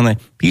napísané.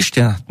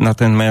 Píšte na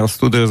ten mail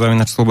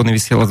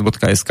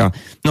studio@slobodnyvysielac.sk.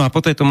 No a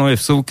po tejto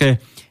mojej vsúvke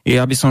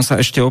ja by som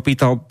sa ešte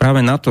opýtal práve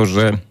na to,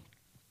 že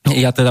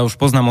ja teda už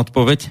poznám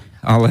odpoveď,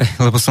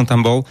 lebo som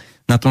tam bol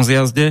na tom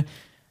zjazde,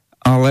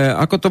 ale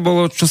ako to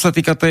bolo, čo sa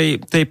týka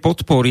tej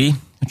podpory,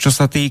 čo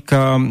sa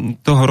týka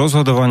toho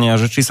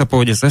rozhodovania, že či sa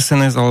pôjde z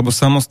SNS alebo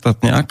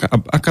samostatne,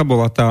 aká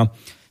bola tá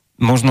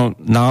možno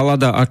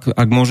nálada,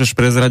 ak môžeš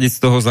prezradiť z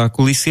toho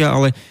zákulisia,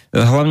 ale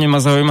hlavne ma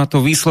zaujíma to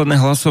výsledné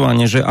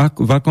hlasovanie, že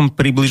v akom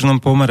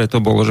približnom pomere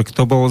to bolo, že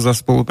kto bol za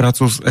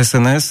spoluprácu s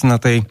SNS na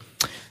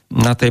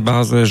tej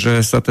báze, že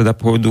sa teda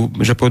pôjdu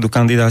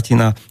kandidáti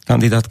na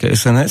kandidátke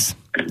SNS,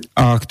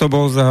 a kto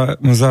bol za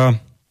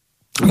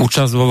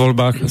účasť vo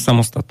voľbách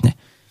samostatne.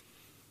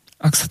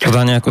 Ak sa to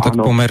dá nejako tak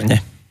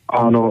pomerne.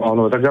 Áno,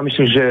 tak ja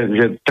myslím,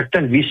 že tak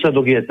ten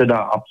výsledok je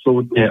teda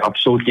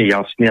absolútne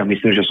jasný, a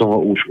myslím, že som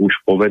ho už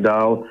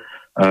povedal.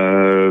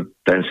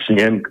 Ten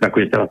snem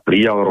nakoniec teraz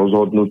prijal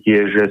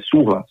rozhodnutie, že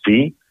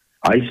súhlasí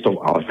aj s tou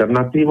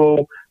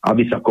alternatívou,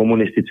 aby sa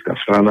komunistická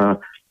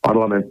strana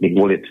parlamentných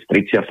volieb z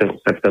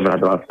 30. septembra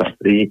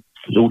 2023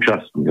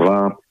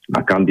 zúčastnila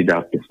na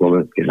kandidátke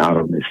Slovenskej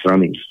národnej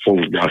strany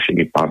spolu s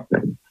ďalšími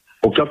partnermi.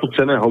 Pokiaľ tu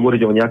chceme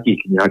hovoriť o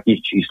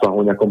nejakých číslach,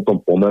 o nejakom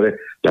tom pomere,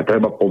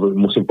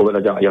 musím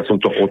povedať, a ja som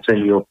to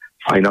ocenil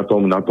aj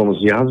na tom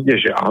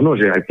zjazde, že áno,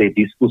 že aj v tej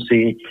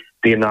diskusii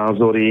tie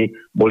názory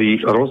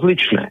boli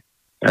rozličné.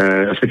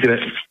 Respektíve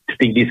v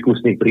tých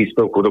diskusných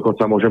príspevkov.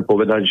 Dokonca môžem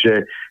povedať, že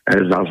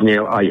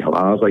zaznel aj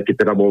hlas, aj keď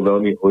teda bol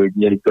veľmi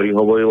ojedinelý, ktorý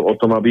hovoril o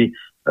tom, aby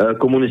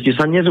komunisti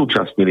sa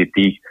nezúčastnili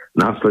tých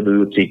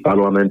následujúcich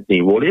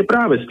parlamentných volieb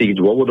práve z tých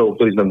dôvodov, o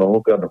ktorých sme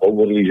mnohokrát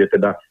hovorili, že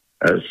teda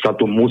sa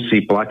tu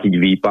musí platiť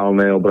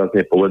výpalné,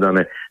 obrazne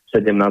povedané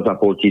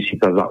 17,5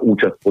 tisíca za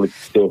účasť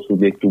politického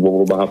subjektu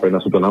vo voľbách a pre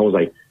nás sú to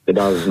naozaj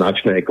teda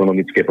značné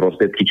ekonomické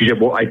prostriedky. Čiže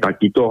bol aj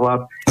takýto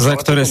hlas. Za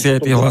ktoré si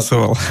aj ty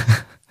hlasoval.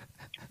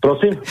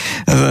 Prosím?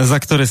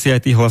 Za ktoré si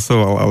aj ty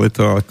hlasoval, ale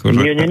to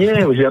akože...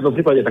 Nie, v žiadnom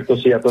prípade, tak to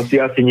si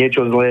asi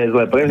niečo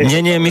zle prehľadal.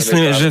 Nie,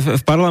 myslím, že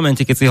v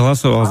parlamente, keď si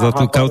hlasoval za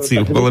tú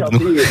kauciu volebnú.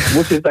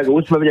 Musím tak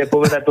úsmevne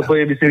povedať, toto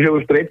je myslím, že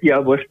už tretí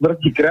alebo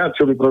štvrtý krát,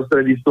 čo by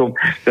prostredníctvom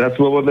teda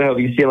slobodného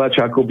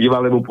vysielača ako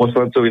bývalému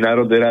poslancovi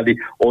Národnej rady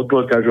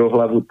otlkáš o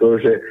hlavu to,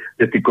 že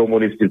tí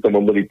komunisti v tom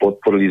období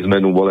podporili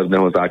zmenu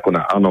volebného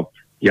zákona. Áno,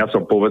 ja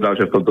som povedal,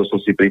 že v tomto som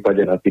si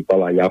prípade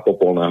nasypal a ja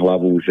popol na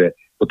hlavu, že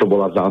toto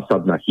bola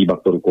zásadná chyba,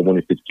 ktorú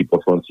komunistickí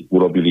poslanci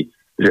urobili,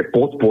 že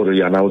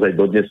podporili a naozaj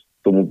dodnes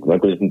tomu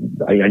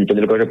ani to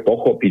nedokážem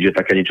pochopiť, že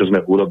také niečo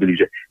sme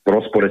urobili, že v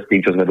rozpore s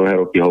tým, čo sme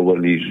dlhé roky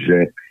hovorili,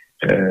 že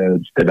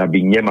teda by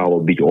nemala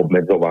byť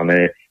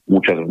obmedzovaná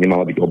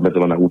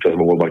účasť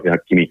vo voľbách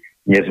nejakými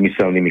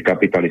nezmyselnými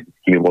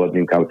kapitalistickými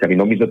volebnými kauciami.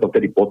 No my sme to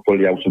vtedy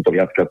podporili, ja už som to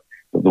viackrát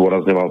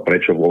zdôrazňoval,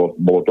 prečo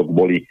bolo to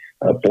kvôli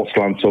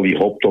poslancovi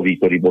Hoptovi,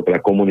 ktorý bol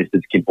teda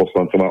komunistickým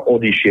poslancom a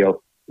odišiel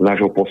z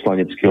nášho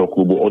poslaneckého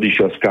klubu,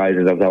 odišiel z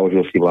KSS a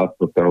založil si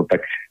vlastnú stranu,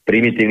 tak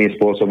primitívnym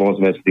spôsobom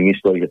sme si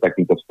mysleli, že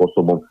takýmto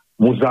spôsobom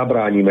mu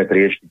zabránime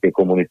trieštiť tie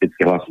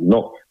komunistické hlasy.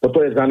 No,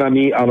 toto je za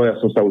nami, áno, ja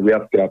som sa už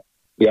viackrát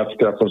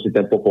som si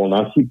ten popol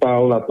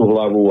nasypal na tú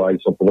hlavu a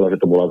aj som povedal,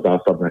 že to bola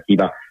zásadná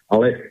chyba,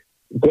 ale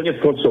konec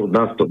koncov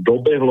nás to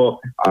dobehlo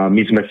a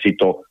my sme si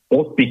to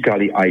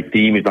odpíkali aj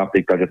tým,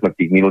 napríklad, že sme v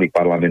tých minulých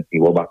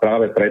parlamentných voľbách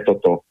práve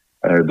preto to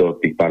do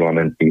tých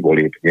parlamentných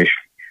volieb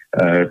nešli.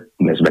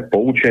 Sme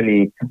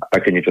poučení a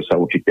také niečo sa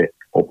určite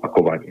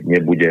opakovať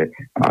nebude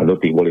a do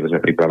tých volieb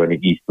sme pripravení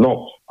ísť.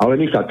 No, ale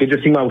Michal,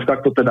 keďže si ma už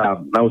takto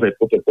teda naozaj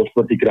po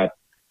štvrtýkrát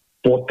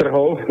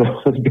potrhol,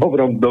 v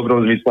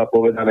dobrom zmysle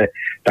povedané,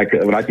 tak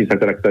vrátim sa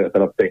teda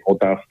k tej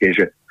otázke,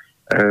 že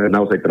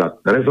naozaj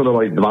teda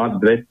rezonovali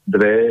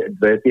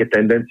dve tie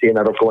tendencie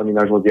na rokovaní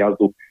nášho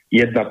zjazdu.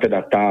 Jedna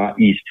teda tá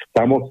ísť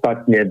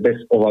samostatne,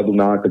 bez ohľadu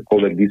na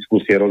akékoľvek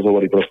diskusie,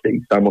 rozhovory, proste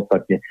ísť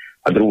samostatne.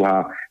 A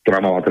druhá,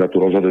 ktorá mala teda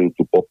tú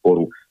rozhodujúcu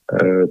podporu,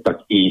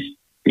 tak ísť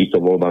v týchto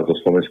voľbách so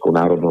Slovenskou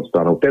národnou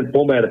stranou. Ten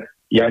pomer,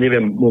 ja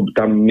neviem,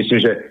 tam myslím,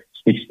 že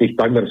z tých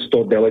takmer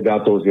 100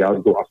 delegátov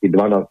zjazdu, asi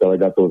 12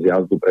 delegátov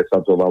zjazdu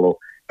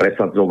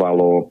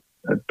presadzovalo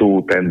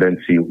tú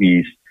tendenciu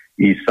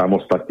ísť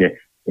samostatne.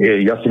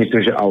 Ja si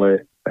myslím, že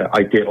ale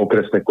aj tie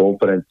okresné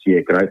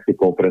konferencie, krajské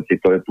konferencie,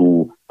 ktoré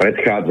tu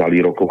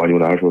predchádzali rokovaniu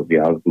nášho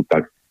zjazdu,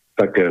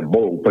 tak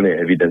bolo úplne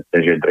evidentné,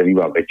 že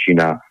drvivá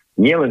väčšina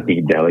nielen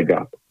tých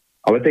delegátov,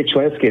 ale tej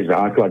členskej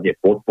základne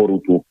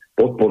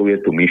podporuje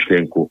tú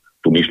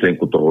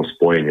myšlienku toho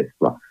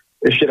spojenectva.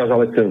 Ešte raz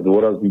ale chcem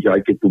zdôrazniť,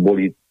 aj keď tu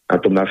boli na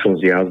tom našom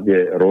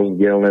zjazde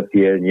rozdielne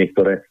tie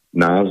niektoré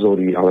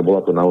názory, ale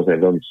bola to naozaj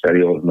veľmi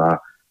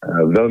seriózna,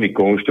 veľmi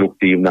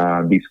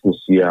konštruktívna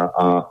diskusia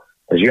a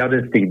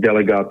žiaden z tých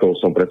delegátov,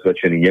 som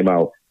presvedčený,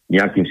 nemal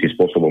nejakým si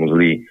spôsobom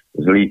zlý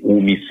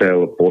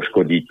úmysel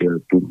poškodiť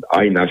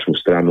aj našu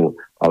stranu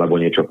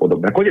alebo niečo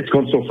podobné. A konec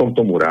koncov som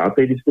tomu rád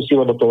tej diskusii,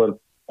 lebo to len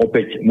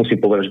opäť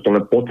musím povedať, že to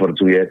len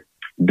potvrdzuje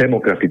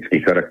demokratický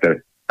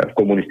charakter v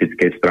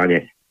komunistickej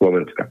strane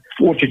Slovenska.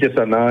 Určite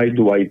sa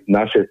nájdú aj v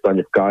našej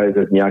strane v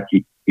KSS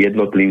nejakí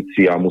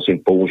jednotlivci a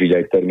musím použiť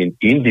aj termín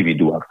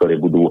individuá,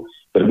 ktoré budú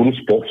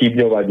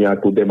spochybňovať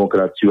nejakú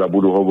demokraciu a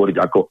budú hovoriť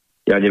ako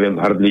ja neviem,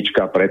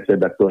 Hrdlička,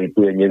 predseda, ktorý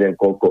tu je neviem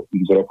koľko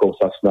rokov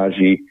sa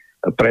snaží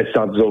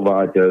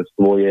presadzovať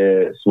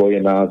svoje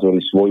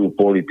názory, svoju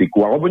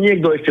politiku. Alebo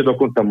niekto ešte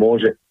dokonca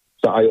môže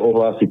sa aj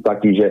ohlásiť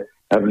taký, že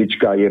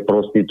Hrdlička je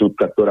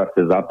prostitútka, ktorá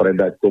chce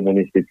zapredať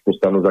komunistickú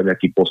stranu za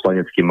nejaký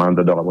poslanecký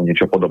mandát alebo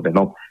niečo podobné.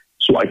 No,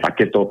 sú aj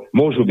takéto,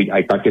 môžu byť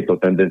aj takéto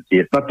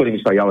tendencie, na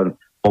ktorými sa ja len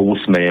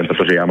pousmejem,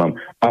 pretože ja mám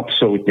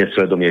absolútne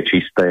svedomie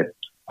čisté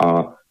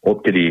a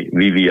odkedy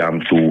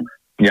vyvíjam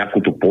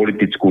nejakú tú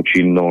politickú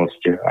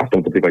činnosť a v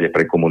tomto prípade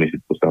pre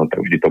komunistickú stranu,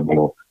 tak vždy to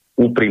bolo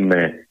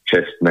úprimné,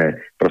 čestné.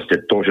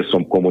 Proste to, že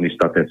som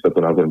komunista, ten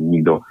svetonázor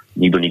nikto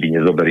nikdy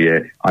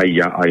nezoberie. Aj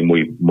ja, aj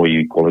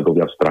moji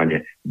kolegovia v strane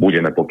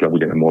pokiaľ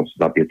budeme môcť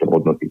za tieto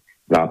hodnoty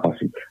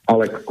zápasiť.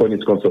 Ale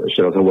konec koncov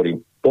ešte raz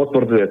hovorím,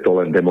 potvrdzuje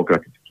to len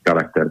demokratický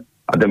charakter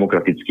a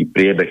demokratický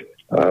priebeh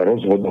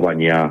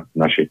rozhodovania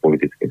našej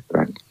politickej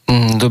strany.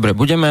 Dobre,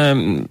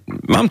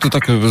 mám tu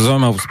takú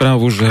zaujímavú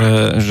správu,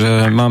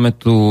 že máme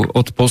tu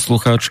od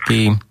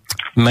poslucháčky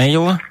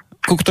mail,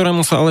 ku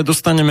ktorému sa ale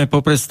dostaneme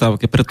po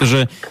prestávke,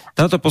 pretože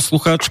táto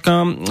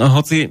poslucháčka,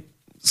 hoci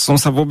som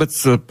sa vôbec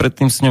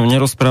predtým s ňou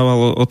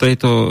nerozprával o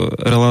tejto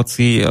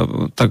relácii,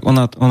 tak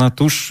ona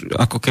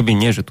ako keby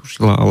nie, že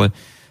tušila, ale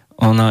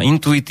ona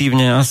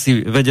intuitívne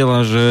asi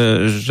vedela,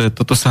 že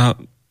toto sa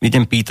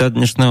idem pýtať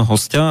dnešného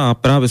hostia a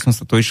práve som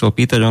sa to išiel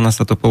pýtať, ona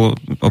sa to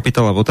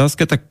opýtala v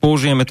otázke, tak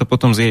použijeme to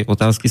potom z jej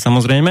otázky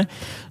samozrejme.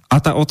 A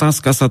tá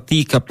otázka sa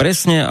týka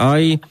presne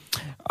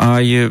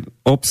aj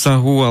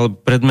obsahu alebo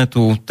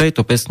predmetu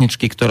tejto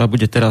pesničky, ktorá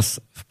bude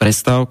teraz v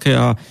prestávke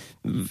a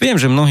viem,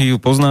 že mnohí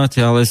ju poznáte,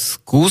 ale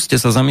skúste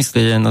sa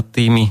zamyslieť aj nad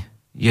tými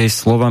jej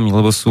slovami,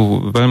 lebo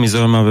sú veľmi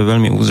zaujímavé,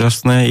 veľmi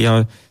úžasné.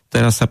 Ja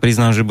teraz sa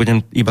priznám, že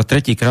budem iba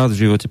 3-krát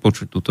v živote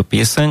počuť túto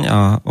pieseň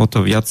a o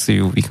to viac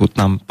si ju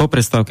vychutnám. Po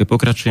prestávke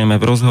pokračujeme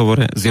v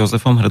rozhovore s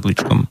Jozefom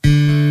Hrdličkom.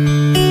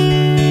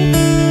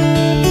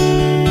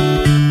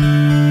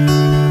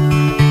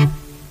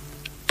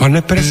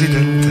 Pane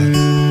prezidente,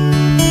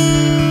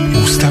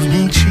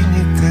 ústavní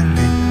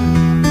činiteli,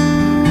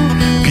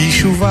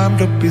 píšu vám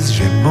dopis,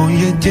 že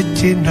moje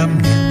děti na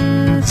mě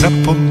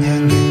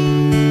zapomněli.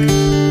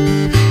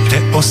 Jde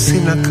o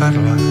syna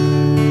Karla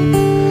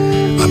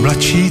a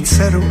mladší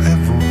dceru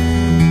Evu.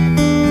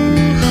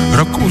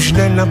 Rok už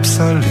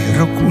nenapsali,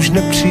 rok už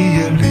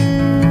nepřijeli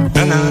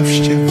na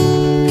návštěvu.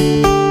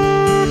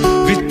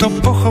 Vy to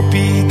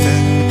pochopíte,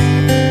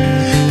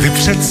 vy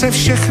přece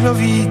všechno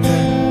víte.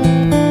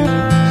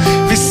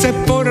 Vy se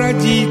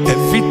poradíte,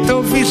 vy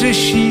to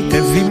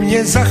vyřešíte, vy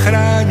mě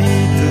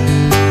zachráníte.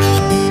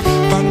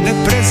 Pane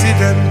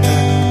prezidente,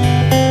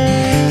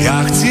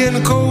 já chci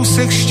jen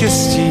kousek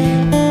štěstí.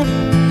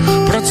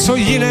 Pro co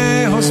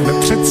jiného jsme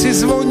přeci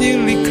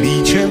zvonili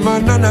klíčema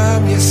na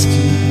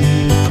náměstí.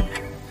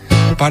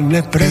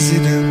 Pane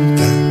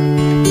prezidente,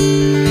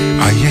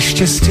 a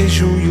ještě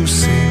stěžuju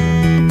si,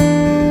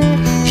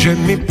 že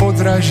mi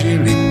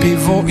podražili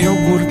pivo,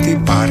 jogurty,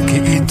 párky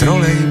i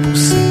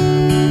trolejbusy,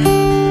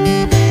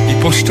 i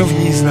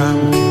poštovní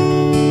známky,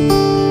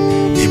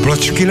 i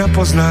bločky na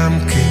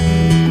poznámky,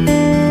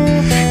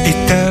 i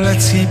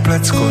telecí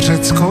plecko,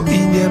 Řecko i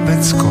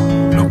Německo,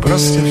 no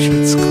prostě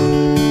všecko.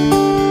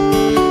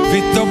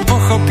 Vy to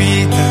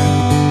pochopíte,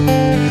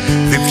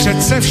 vy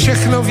přece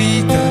všechno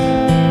víte,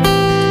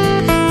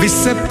 vy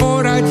se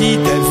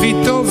poradíte, vy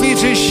to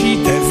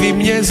vyřešíte, vy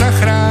mě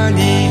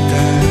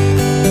zachráníte.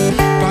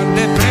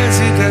 Pane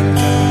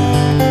prezidente,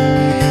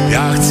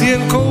 já chci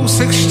jen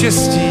kousek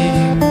štěstí,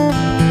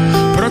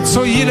 pro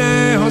co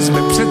jiného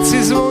jsme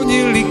přeci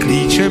zvonili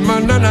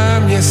klíčema na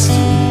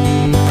náměstí.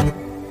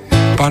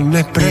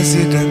 Pane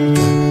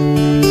prezidente,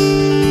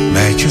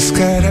 mé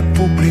České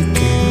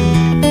republiky,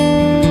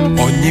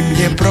 oni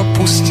mě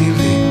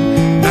propustili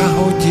na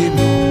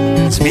hodinu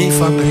z mý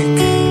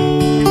fabriky.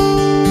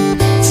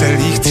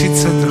 Celých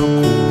 30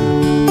 roků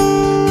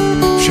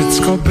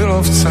všecko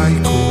bylo v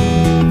cajku.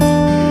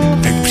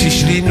 Teď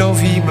přišli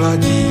noví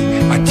mladí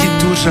a ti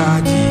tu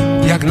řádí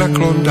jak na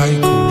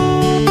Klondajku.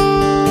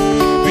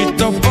 Vy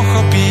to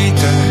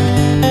pochopíte,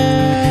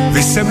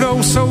 vy se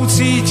mnou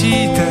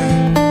soucítíte,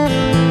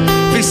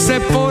 vy se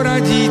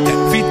poradíte,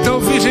 vy to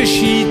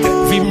vyřešíte,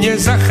 vy mě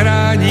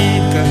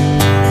zachráníte.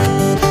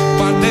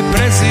 Pane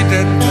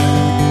prezidente,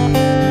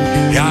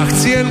 já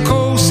chci jen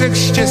kousek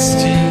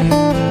štěstí,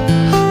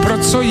 pro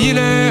co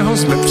jiného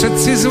jsme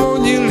přeci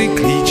zvonili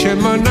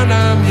klíčema na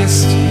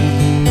náměstí.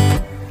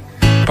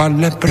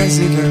 Pane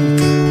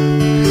prezidente,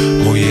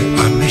 moje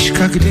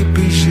Aniška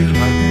kdyby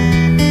žila,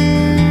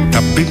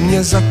 ta by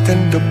mě za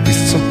ten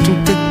dopis, co tu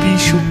teď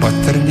píšu,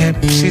 patrně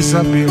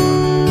přizabila.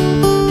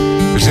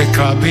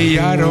 Řekla by: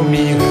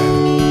 Jaromíre,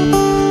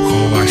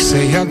 chováš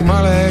se jak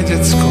malé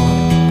děcko,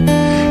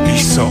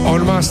 víš co,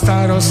 on má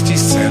starosti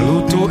z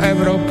celou tu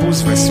Evropu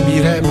s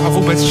vesmírem a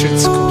vůbec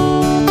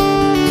všecko.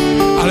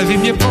 Ale vy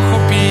mě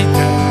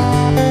pochopíte,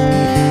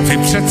 vy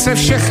přece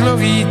všechno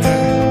víte,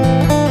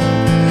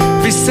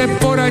 vy se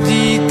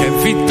poradíte,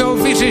 vy to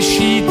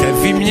vyřešíte,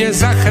 vy mě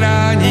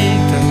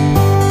zachráníte.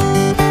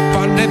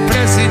 Pane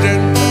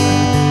prezidente,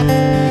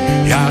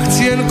 já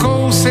chci jen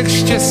kousek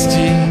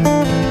štěstí,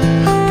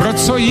 pro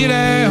co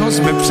jiného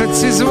jsme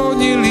přeci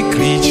zvonili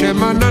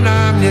klíčema na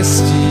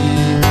náměstí.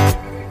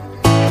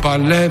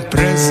 Pane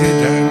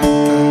prezidente.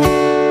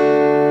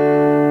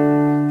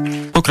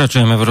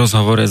 Pokračujeme v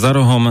rozhovore za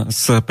rohom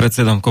s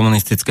predsedom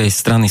Komunistickej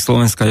strany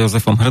Slovenska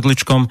Jozefom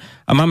Hrdličkom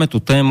a máme tu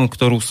tému,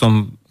 ktorú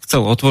som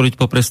chcel otvoriť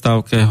po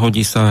prestávke,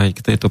 hodí sa aj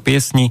k tejto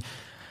piesni.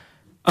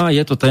 A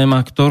je to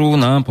téma, ktorú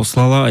nám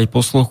poslala aj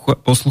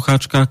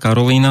poslucháčka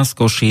Karolína z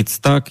Košíc.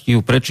 Tak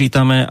ju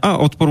prečítame a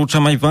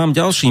odporúčam aj vám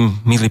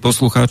ďalším, milí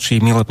poslucháči,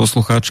 milé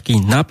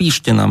poslucháčky.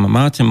 Napíšte nám,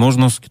 máte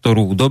možnosť,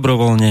 ktorú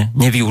dobrovoľne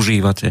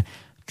nevyužívate.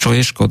 Čo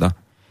je škoda?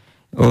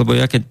 Lebo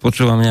ja keď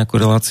počúvam nejakú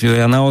reláciu,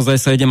 ja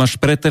naozaj sa idem až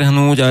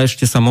pretrhnúť a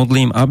ešte sa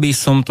modlím, aby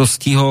som to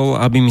stihol,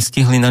 aby mi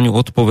stihli na ňu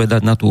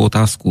odpovedať na tú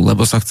otázku,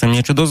 lebo sa chcem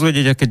niečo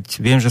dozvedieť a keď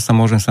viem, že sa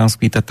môžem sám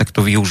spýtať, tak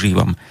to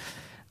využívam.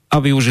 A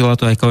využila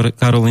to aj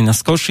Karolína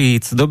z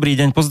Košíc. Dobrý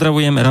deň,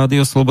 pozdravujem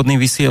Rádio Slobodný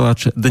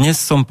vysielač. Dnes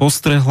som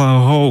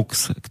postrehla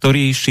hoax,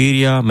 ktorý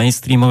šíria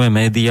mainstreamové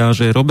médiá,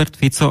 že Robert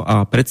Fico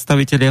a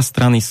predstavitelia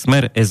strany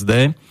Smer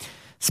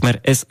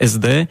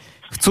SSD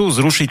chcú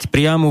zrušiť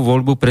priamu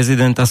voľbu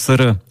prezidenta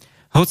SR.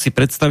 Hoci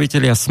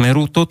predstavitelia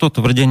Smeru toto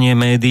tvrdenie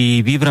médií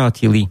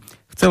vyvrátili.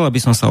 Chcela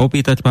by som sa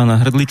opýtať pána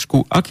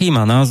Hrdličku, aký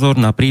má názor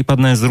na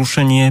prípadné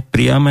zrušenie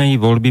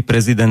priamej voľby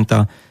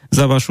prezidenta.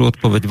 Za vašu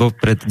odpoveď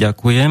vopred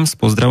ďakujem. S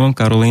pozdravom,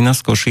 Karolína z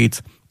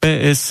Košíc.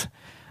 PS.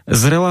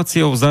 S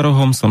reláciou Za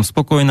rohom som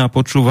spokojná,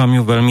 počúvam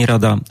ju veľmi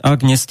rada.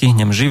 Ak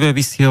nestihnem živé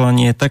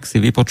vysielanie, tak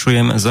si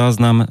vypočujem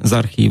záznam z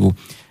archívu.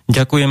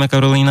 Ďakujeme,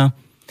 Karolína.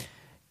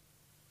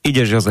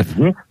 Ideš, Jozef.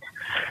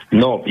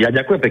 No, ja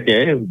ďakujem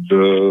pekne,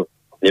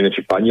 neviem,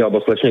 či pani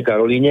alebo slečne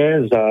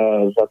Karolíne, za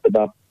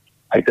teda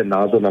aj ten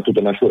názor na túto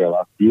našu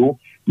reláciu.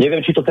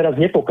 Neviem, či to teraz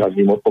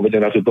nepokazím odpovedať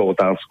na túto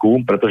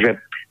otázku, pretože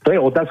to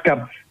je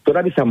otázka, ktorá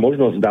by sa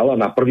možno zdala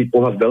na prvý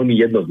pohľad veľmi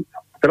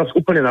jednoduchá. Teraz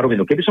úplne na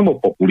rovinu. Keby som bol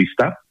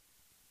populista,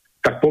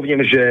 tak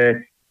poviem,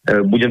 že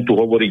budem tu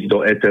hovoriť do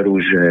éteru,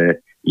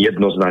 že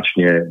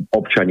jednoznačne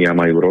občania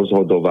majú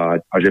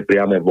rozhodovať a že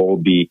priame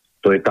voľby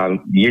to je tá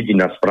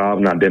jediná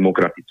správna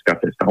demokratická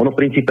cesta. Ono v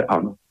princípe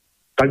áno.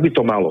 Tak by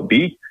to malo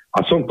byť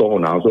a som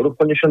toho názoru v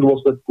konečnom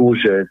dôsledku,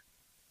 že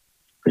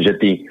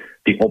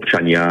tí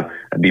občania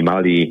by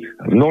mali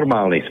v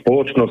normálnej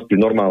spoločnosti,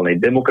 v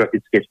normálnej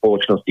demokratickej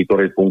spoločnosti,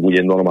 ktorej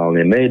funguje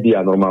normálne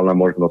média, normálna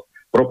možnosť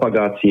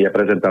propagácie,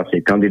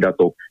 prezentácie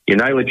kandidátov, je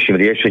najlepším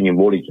riešením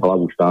voliť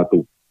hlavu štátu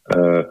v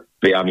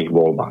priamych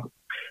voľbách.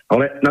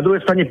 Ale na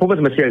druhej strane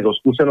povedzme si aj zo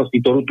skúseností,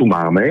 ktorú tu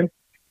máme,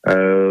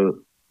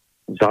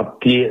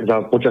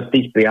 počas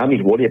tých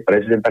priamych volieb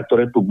prezidenta,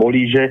 ktoré tu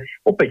boli, že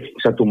opäť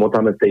sa tu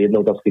motáme v tej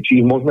jednej otázke,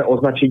 či ich môžeme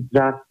označiť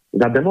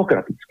za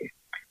demokratické.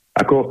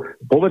 Ako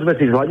povedzme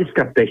si z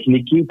hľadiska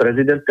techniky,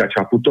 prezidentka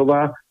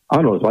Čaputová,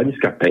 áno, z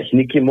hľadiska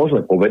techniky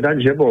môžeme povedať,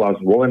 že bola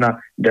zvolená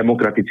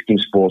demokratickým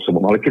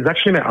spôsobom. Ale keď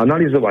začneme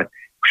analyzovať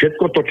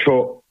všetko to, čo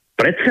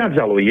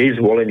predchádzalo jej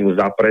zvoleniu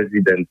za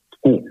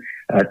prezidentku,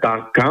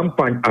 tá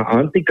kampaň a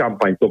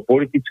antikampaň, to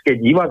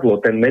politické divadlo,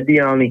 ten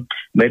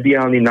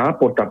mediálny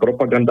nápor, tá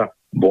propaganda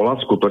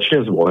bola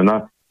skutočne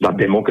zvolená za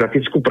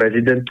demokratickú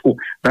prezidentku,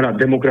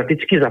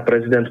 demokraticky za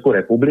prezidentku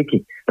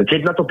republiky. Keď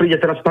na to príde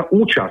teraz tá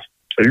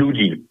účasť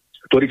ľudí,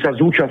 ktorí sa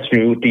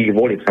zúčastňujú tých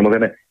volieb,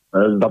 samozrejme,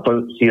 za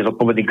to si je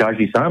zodpovedný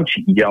každý sám,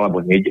 či ide alebo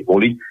nejde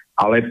voliť,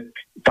 ale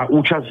tá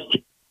účasť,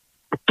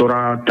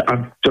 ktorá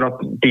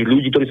tých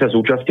ľudí, ktorí sa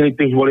zúčastnili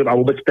tých volieb a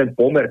vôbec ten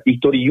pomer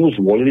tých, ktorí ju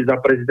zvolili za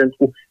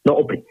prezidentku,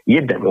 no opäť, je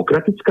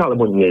demokratická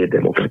alebo nie je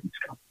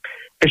demokratická?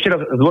 Ešte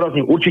raz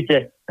zdôrazním,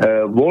 určite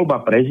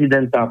voľba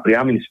prezidenta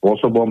priamym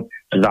spôsobom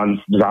za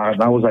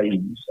naozaj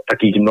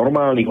takých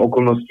normálnych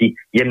okolností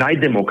je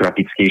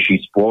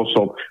najdemokratickejší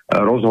spôsob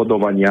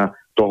rozhodovania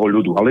toho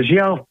ľudu. Ale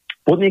žiaľ,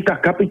 v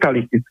podmienkach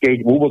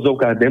kapitalistickej, v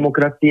úvodzovkách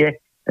demokracie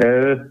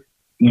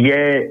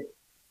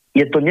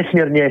je to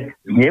nesmierne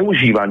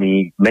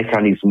zneužívaný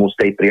mechanizmus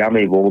tej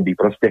priamej voľby.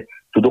 Proste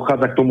tu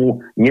dochádza k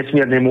tomu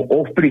nesmiernemu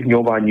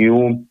ovplyvňovaniu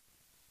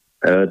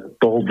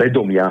toho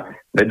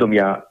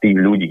vedomia tých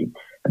ľudí.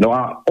 No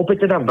a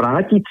opäť teda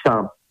vrátiť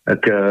sa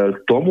k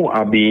tomu,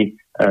 aby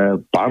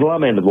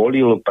parlament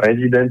volil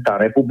prezidenta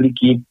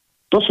republiky,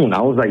 to sú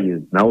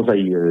naozaj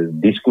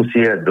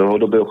diskusie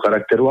dlhodobého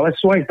charakteru, ale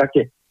sú aj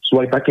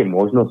také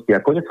možnosti.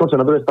 A konec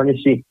koncov na druhej strane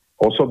si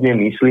osobne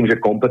myslím,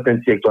 že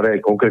kompetencie,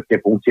 ktoré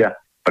konkrétne funkcia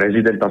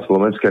prezidenta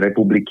Slovenskej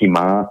republiky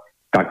má,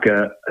 tak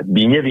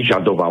by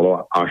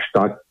nevyžadovalo až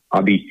tak,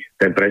 aby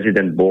ten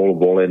prezident bol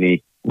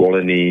volený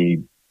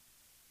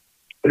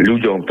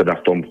ľuďom,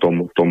 teda v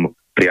tom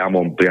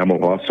priamom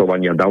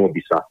hlasovaní a dalo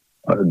by sa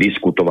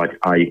diskutovať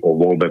aj o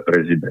voľbe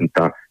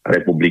prezidenta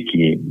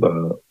republiky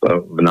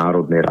v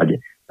Národnej rade.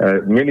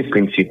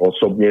 Nemyslím si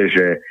osobne,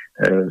 že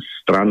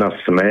strana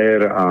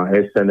Smer a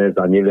SNS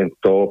a neviem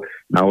kto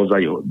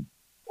naozaj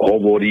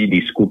hovorí,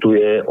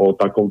 diskutuje o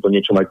takomto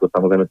niečom, aj to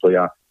samozrejme to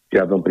ja v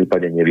žiadnom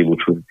prípade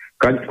nevylučujem.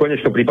 V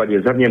konečnom prípade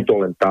zhrniem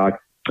to len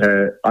tak,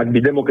 ak by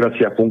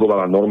demokracia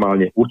fungovala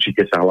normálne,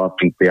 určite sa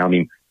hlásim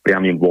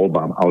priamym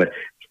voľbám, ale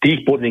v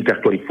tých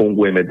podmienkach, ktorých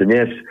fungujeme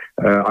dnes,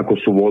 ako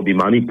sú voľby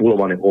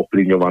manipulované,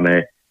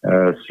 ovplyvňované,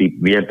 si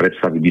viem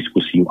predstaviť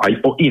diskusiu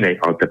aj o inej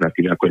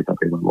alternatíve, ako je tá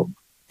priama voľba.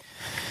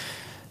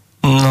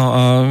 No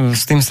a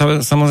s tým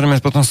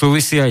samozrejme potom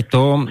súvisí aj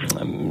to,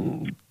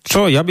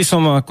 čo ja by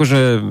som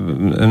akože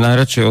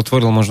najradšej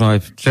otvoril možno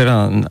aj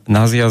včera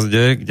na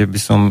zjazde, kde by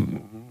som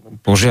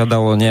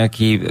požiadal o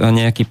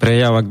nejaký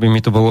prejav, ak by mi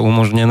to bolo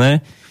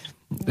umožnené,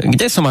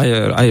 kde som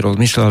aj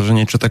rozmýšľal, že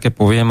niečo také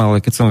poviem, ale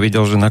keď som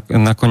videl, že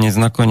nakoniec,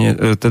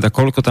 teda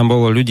koľko tam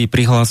bolo ľudí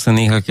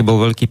prihlásených, aký bol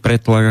veľký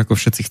pretlak, ako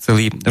všetci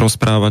chceli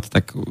rozprávať,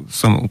 tak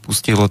som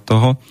upustil od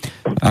toho.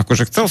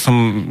 Akože chcel som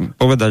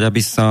povedať,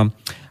 aby sa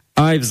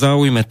aj v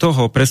záujme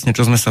toho, presne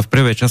čo sme sa v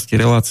prvej časti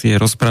relácie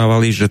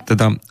rozprávali, že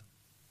teda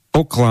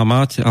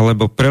oklamať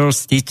alebo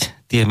prelstiť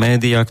tie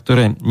médiá,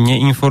 ktoré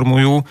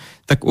neinformujú,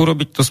 tak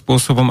urobiť to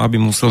spôsobom, aby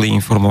museli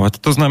informovať.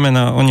 To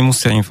znamená, oni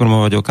musia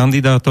informovať o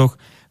kandidátoch,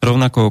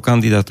 rovnako o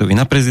kandidátovi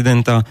na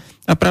prezidenta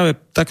a práve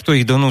takto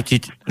ich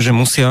donútiť, že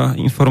musia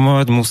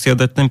informovať, musia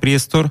dať ten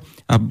priestor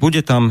a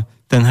bude tam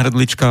ten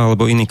Hrdlička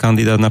alebo iný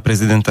kandidát na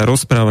prezidenta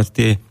rozprávať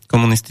tie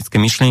komunistické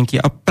myšlienky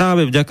a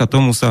práve vďaka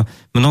tomu sa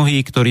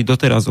mnohí, ktorí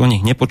doteraz o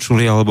nich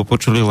nepočuli alebo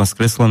počuli len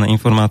skreslené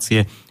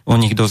informácie, o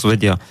nich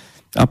dozvedia.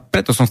 A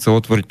preto som chcel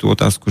otvoriť tú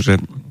otázku,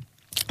 že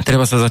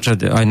treba sa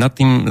začať aj nad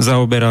tým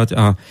zaoberať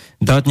a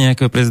dať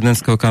nejakého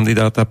prezidentského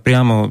kandidáta.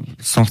 Priamo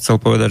som chcel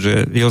povedať, že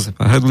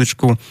Jozefa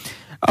Hrdličku,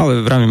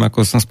 ale vravím,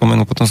 ako som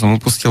spomenul, potom som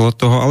upustil od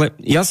toho. Ale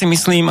ja si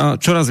myslím, a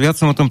čoraz viac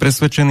som o tom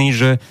presvedčený,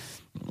 že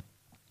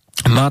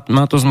má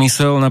to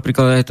zmysel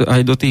napríklad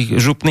aj do tých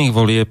župných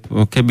volieb,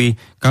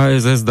 keby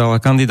KSS dala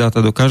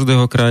kandidáta do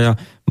každého kraja,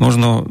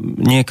 možno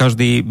nie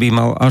každý by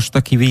mal až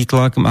taký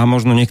výtlak a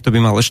možno niekto by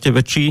mal ešte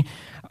väčší,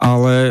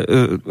 ale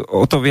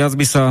o to viac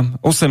by sa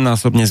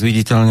 8-násobne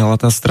zviditeľnila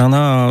tá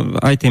strana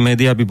a aj tie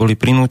médiá by boli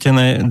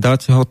prinútené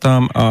dať ho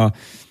tam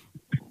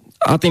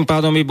a tým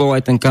pádom by bol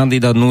aj ten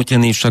kandidát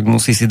nútený, však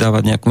musí si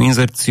dávať nejakú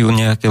inzerciu,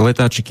 nejaké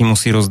letáčiky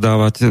musí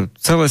rozdávať.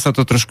 Celé sa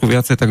to trošku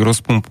viacej tak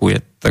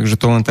rozpumpuje. Takže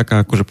to len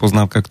taká akože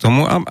poznámka k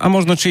tomu. A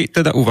možno, či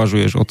teda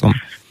uvažuješ o tom.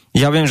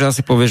 Ja viem, že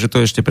asi povieš, že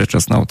to je ešte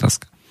predčasná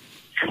otázka.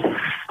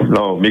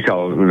 No,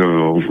 Michal,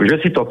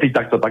 že si to ty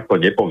takto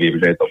nepoviem,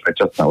 že je to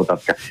predčasná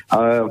otázka.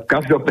 Ale v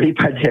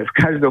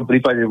každom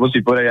prípade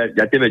musím povedať,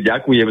 ja tebe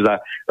ďakujem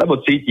lebo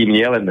cítim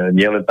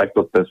nielen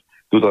takto cez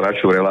túto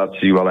našu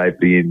reláciu, ale aj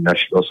pri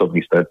našich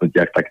osobných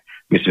stretnutiach, tak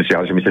myslím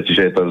si,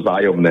 že je to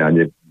vzájomné a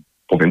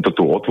poviem to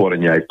tu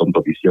otvorene aj v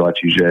tomto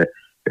vysielači,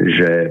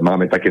 že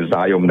máme také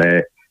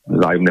vzájomné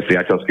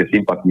priateľské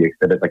sympatie k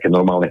sebe, také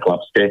normálne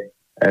chlapské.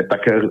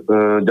 Tak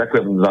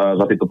ďakujem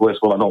za tieto tvoje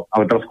slova. No,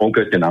 ale teraz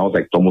konkrétne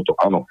naozaj k tomuto.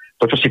 Áno,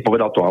 to, čo si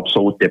povedal, to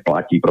absolútne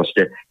platí.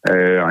 Proste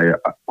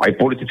aj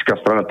politická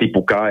strana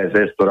typu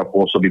KSS, ktorá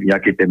pôsobí v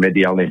nejakej tej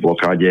mediálnej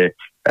blokáde,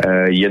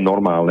 je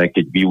normálne,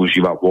 keď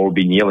využíva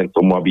voľby nielen k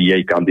tomu, aby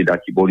jej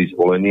kandidáti boli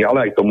zvolení,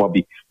 ale aj tomu, aby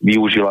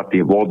využila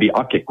tie voľby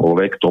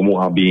akékoľvek k tomu,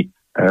 aby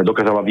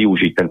dokázala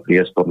využiť ten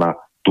priestor na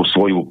tú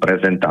svoju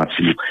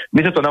prezentáciu.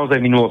 My sme to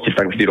naozaj v minulosti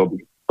tak vždy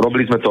robili.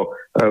 Robili sme to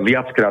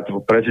viackrát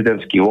v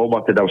prezidentských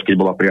voľbách, teda už keď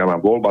bola priama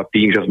voľba,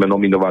 tým, že sme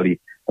nominovali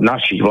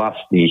našich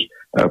vlastných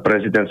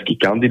prezidentských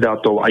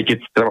kandidátov, aj keď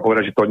treba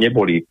povedať, že to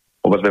neboli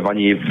povedzme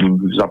ani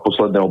za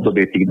posledné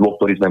obdobie tých dvoch,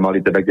 ktorí sme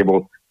mali, teda kde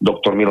bol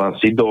doktor Milan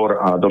Sidor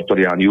a doktor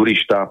Ján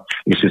Jurišta,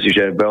 myslím si,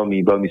 že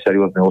veľmi, veľmi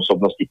seriózne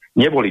osobnosti,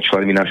 neboli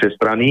členmi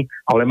našej strany,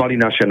 ale mali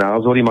naše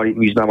názory,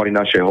 vyznávali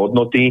naše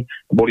hodnoty,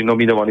 boli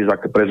nominovaní za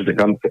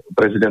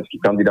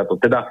prezidentských kandidátov,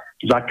 teda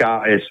za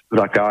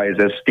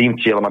KSS s tým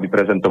cieľom, aby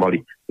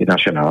prezentovali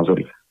naše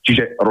názory.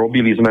 Čiže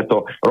robili sme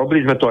to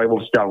aj vo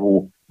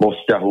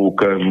vzťahu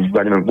k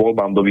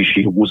voľbám do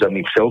vyšších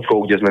územných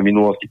celkov, kde sme v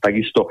minulosti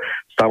takisto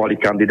stávali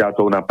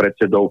kandidátov na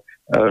predsedov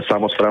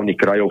samosprávnych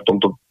krajov.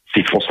 V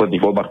tých posledných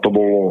voľbách to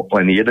bolo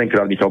len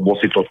jedenkrát, Michal, bol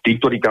si to ty,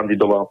 ktorý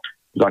kandidoval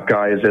za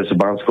KSS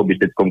v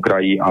Banskobystrickom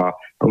kraji a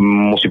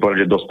musím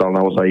povedať, že dostal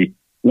naozaj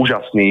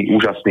úžasný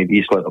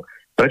výsledok.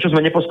 Prečo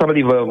sme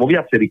nepostavili vo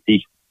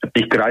viacerých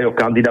tých krajoch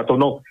kandidátov?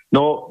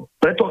 No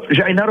preto,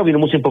 že aj na rovinu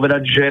musím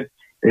povedať,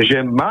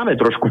 že máme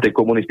trošku v tej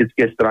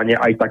komunistickej strane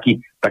aj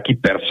taký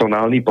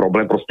personálny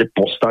problém proste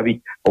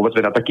postaviť,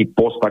 povedzme na taký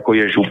post, ako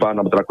je župan,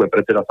 alebo ako je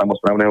predseda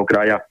samosprávneho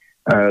kraja,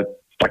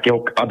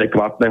 takého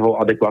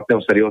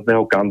adekvátneho,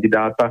 seriózneho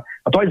kandidáta.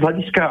 A to aj z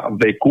hľadiska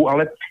veku,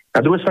 ale na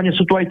druhej strane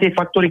sú tu aj tie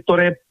faktory,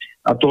 ktoré,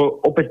 a to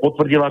opäť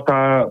potvrdila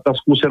tá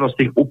skúsenosť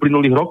tých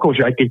uplynulých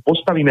rokov, že aj keď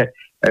postavíme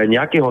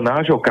nejakého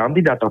nášho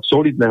kandidáta,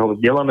 solidného,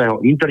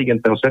 vzdelaného,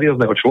 inteligentného,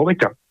 seriózneho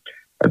človeka,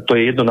 to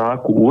je jedno na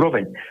akú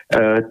úroveň,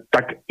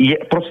 tak je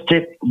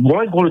proste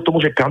kvôli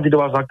tomu, že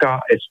kandidoval za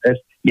KSS,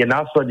 je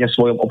následne v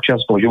svojom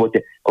občianskom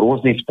živote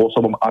rôznym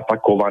spôsobom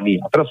atakovaný.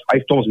 A teraz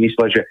aj v tom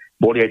zmysle, že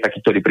boli aj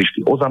takí, ktorí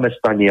prišli o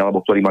zamestnanie, alebo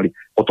ktorí mali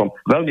potom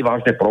veľmi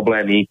vážne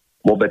problémy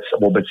vôbec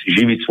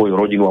živiť svoju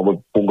rodinu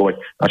alebo fungovať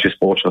v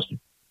našej spoločnosti.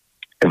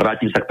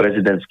 Vrátim sa k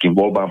prezidentským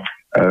voľbám,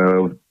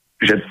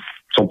 že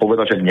som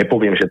povedal, že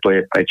nepoviem, že to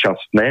je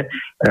predčasné.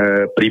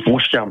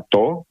 Pripúšťam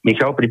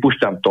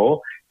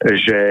to,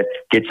 že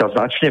keď sa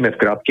začneme v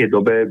krátkej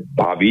dobe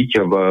baviť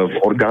v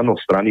orgánoch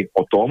strany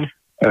o tom,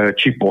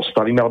 či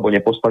postavíme alebo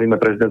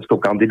nepostavíme prezidentského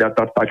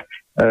kandidáta,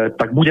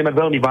 tak budeme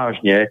veľmi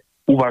vážne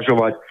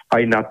uvažovať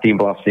aj nad tým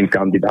vlastným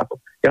kandidátom.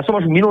 Ja som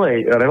až v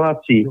minulej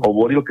relácii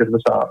hovoril, keď sme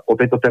sa o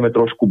tejto téme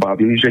trošku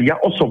bavili, že ja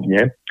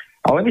osobne,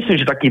 ale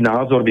myslím, že taký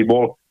názor by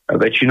bol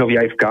väčšinový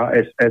aj v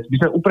KSS, by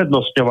sme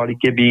uprednostňovali,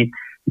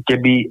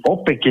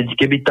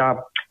 keby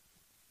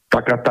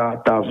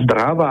tá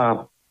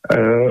zdravá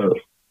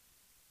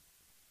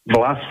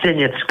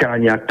vlastenecká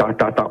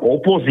tá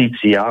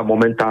opozícia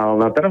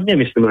momentálna, teraz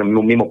nemyslím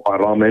mimo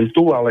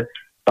parlamentu, ale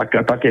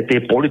také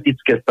tie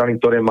politické strany,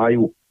 ktoré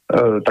majú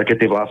také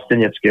tie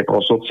vlastenecké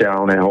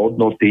prosociálne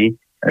hodnoty,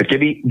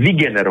 keby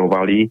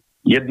vygenerovali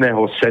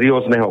jedného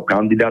seriózneho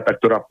kandidáta,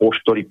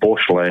 ktorý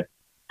pošle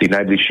v tých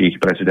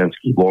najbližších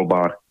prezidentských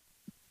voľbách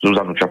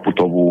Zuzanu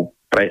Čaputovú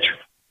preč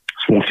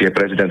z funkcie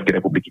prezidentskej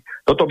republiky.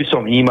 Toto by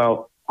som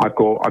vnímal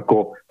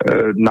ako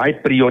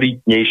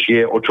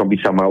najprioritnejšie, o čom by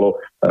sa malo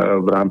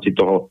v rámci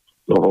toho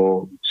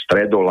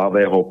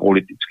stredoľavého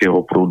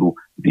politického prúdu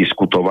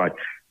diskutovať.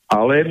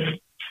 Ale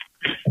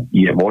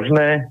je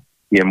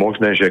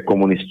možné, že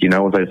komunisti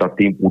naozaj za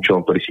tým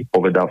účelom, ktorý si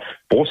povedal,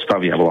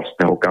 postavia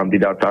vlastného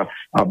kandidáta,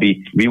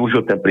 aby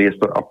využil ten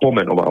priestor a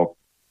pomenoval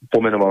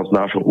z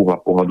nášho uhla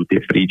pohľadu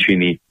tie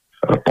príčiny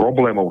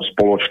problémov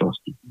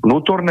spoločnosti.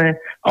 Vnútorné,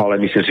 ale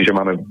myslím si, že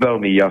máme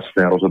veľmi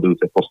jasné a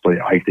rozhodujúce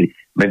postoje aj v tej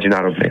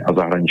medzinárodnej a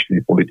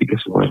zahraničnej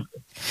politike Slovenska.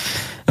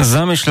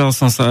 Zamýšľal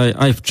som sa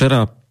aj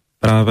včera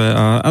práve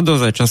a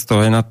dosť aj často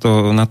aj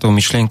na to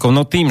myšlienkou.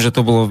 No tým, že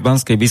to bolo v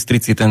Banskej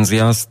Bystrici ten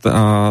zjazd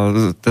a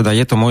teda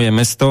je to moje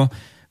mesto,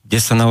 kde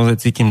sa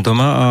naozaj cítim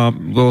doma a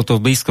bolo to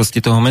v blízkosti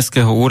toho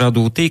mestského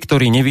úradu. Tí,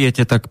 ktorí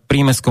neviete, tak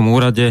pri mestskom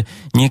úrade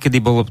niekedy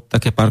bolo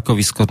také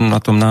parkovisko na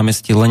tom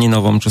námestí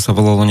Leninovom, čo sa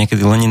volalo niekedy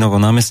Leninovo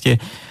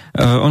námestie.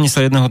 Oni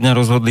sa jedného dňa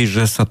rozhodli,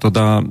 že sa to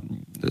dá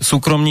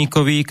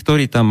súkromníkovi,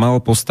 ktorý tam mal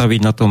postaviť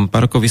na tom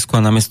parkovisku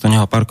a namiesto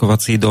neho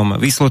parkovací dom.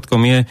 Výsledkom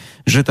je,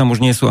 že tam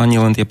už nie sú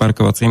ani len tie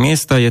parkovacie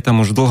miesta, je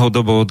tam už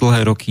dlhodobo,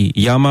 dlhé roky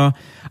jama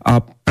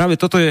a práve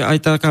toto je aj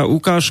taká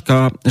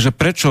ukážka, že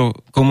prečo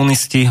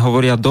komunisti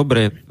hovoria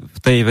dobre v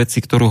tej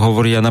veci, ktorú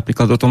hovoria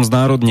napríklad o tom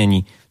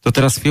znárodnení. To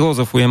teraz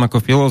filozofujem ako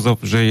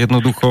filozof, že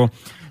jednoducho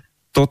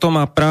toto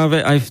má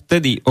práve aj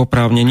vtedy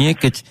oprávnenie,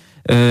 keď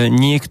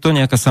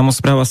nejaká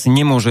samospráva si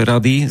nemôže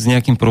rady s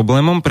nejakým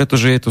problémom,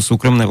 pretože je to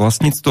súkromné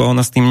vlastníctvo a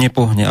ona s tým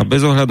nepohne. A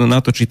bez ohľadu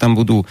na to, či tam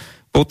budú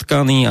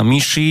potkany a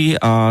myši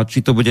a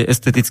či to bude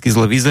esteticky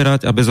zle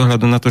vyzerať a bez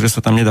ohľadu na to, že sa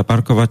tam nedá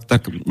parkovať,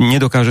 tak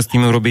nedokáže s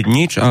tým urobiť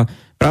nič a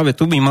práve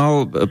tu by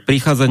mal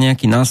prichádzať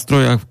nejaký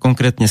nástroj a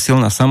konkrétne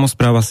silná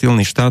samospráva,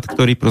 silný štát,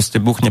 ktorý proste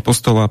buchne po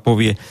stole a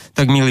povie,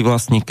 tak milý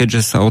vlastník,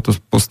 keďže sa o to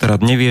postarať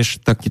nevieš,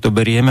 tak ti to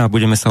berieme a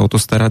budeme sa o to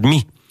starať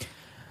my.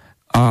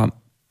 A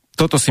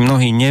toto si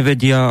mnohí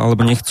nevedia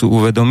alebo nechcú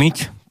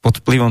uvedomiť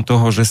pod vplyvom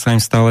toho, že sa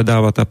im stále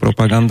dáva tá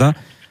propaganda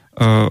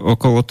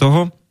okolo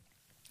toho.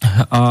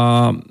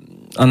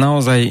 A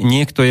naozaj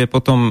niekto je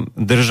potom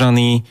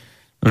držaný,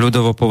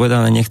 ľudovo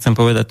povedané, nechcem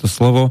povedať to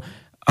slovo,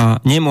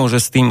 a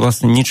nemôže s tým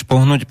vlastne nič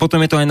pohnúť.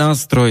 Potom je to aj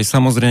nástroj,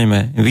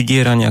 samozrejme,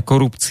 vydierania,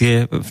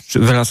 korupcie,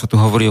 veľa sa tu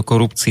hovorí o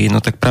korupcii,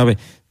 no tak práve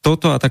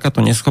toto a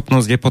takáto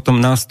neschopnosť je potom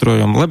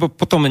nástrojom, lebo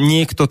potom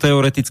niekto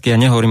teoreticky, ja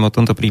nehovorím o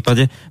tomto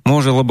prípade,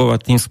 môže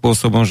lobovať tým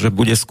spôsobom, že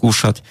bude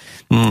skúšať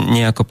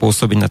nejako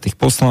pôsobiť na tých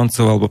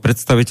poslancov alebo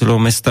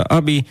predstaviteľov mesta,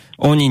 aby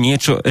oni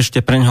niečo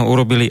ešte pre ňoho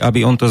urobili,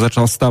 aby on to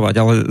začal stavať,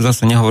 ale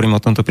zase nehovorím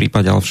o tomto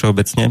prípade, ale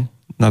všeobecne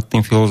nad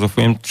tým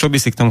filozofujem. Čo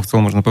by si k tomu chcel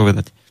možno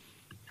povedať?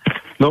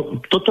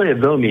 No, toto je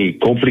veľmi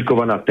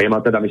komplikovaná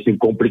téma, teda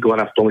myslím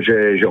komplikovaná v tom,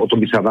 že o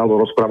tom by sa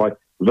dalo rozprávať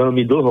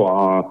veľmi dlho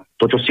a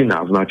to, čo si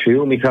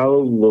naznačil,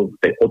 Michal, v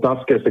tej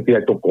otázke, respektíve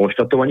aj v tom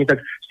konštatovaní,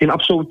 tak s tým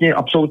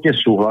absolútne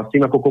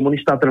súhlasím ako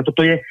komunista. Teda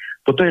toto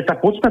je tá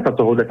podstata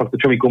toho, de facto,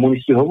 čo my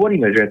komunisti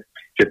hovoríme, že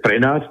pre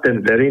nás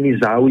ten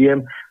verejný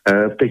záujem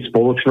v tej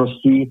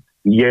spoločnosti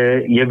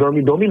je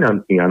veľmi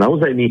dominantný a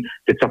naozaj my,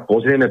 keď sa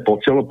pozrieme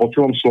po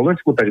celom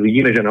Slovensku, tak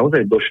vidíme, že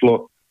naozaj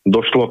došlo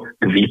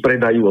k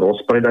výpredaju,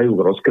 rozpredaju,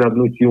 k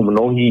rozkradnutiu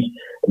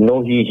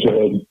mnohých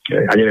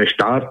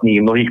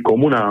štátnych, mnohých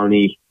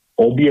komunálnych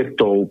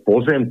objektov,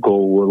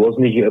 pozemkov,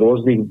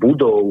 rôznych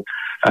budov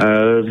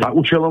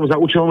za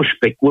účelom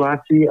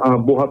špekulácií a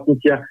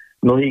bohatnutia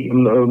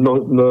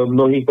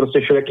mnohých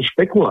proste všelijakých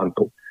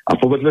špekulantov. A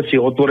povedzme si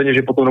otvorene,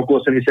 že po tom roku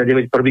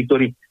 89 prví,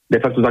 ktorí de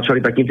facto začali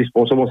takýmto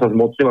spôsobom sa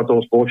zmocňovať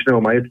toho spoločného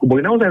majetku,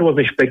 boli naozaj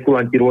rôzne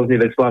špekulanti, rôzne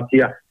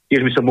vesláci a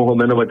tiež by som mohol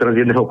menovať teraz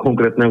jedného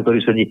konkrétneho, ktorý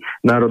sedí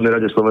v Národnej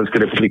rade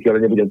Slovenskej republiky,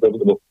 ale nebudem to,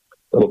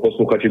 lebo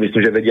posluchači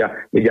myslím, že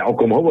vedia o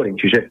kom hovorím.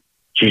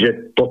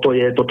 Čiže toto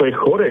je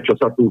chore, čo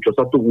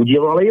sa tu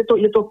udielo, ale je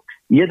to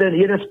jeden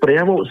z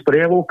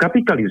prejavov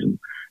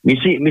kapitalizmu.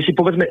 My si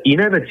povedzme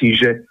iné veci,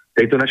 že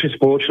tejto našej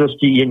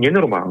spoločnosti je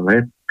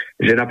nenormálne,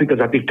 že napríklad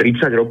za tých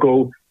 30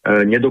 rokov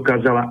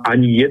nedokázala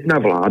ani jedna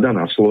vláda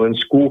na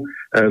Slovensku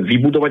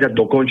vybudovať a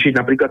dokončiť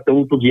napríklad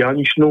celú tú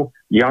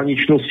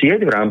diaľničnú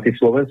sieť v rámci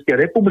Slovenskej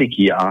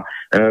republiky a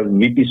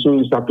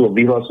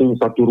vyhlasujú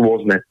sa tu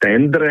rôzne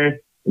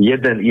tendre,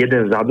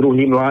 jeden za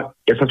druhým.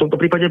 Ja sa v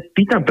tomto prípade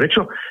pýtam,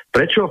 prečo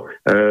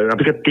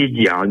napríklad tie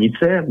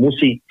diaľnice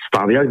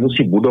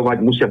musia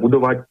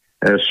budovať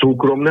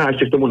súkromné a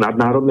ešte k tomu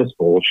nadnárodné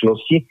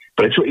spoločnosti,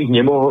 prečo ich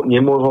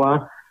nemôže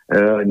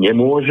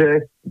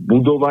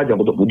budovať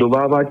alebo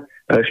budovávať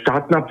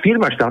štátna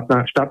firma,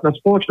 štátna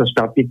spoločnosť,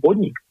 štátny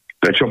podnik.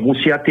 Prečo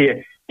musia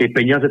tie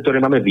peniaze,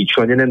 ktoré máme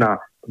vyčlenené na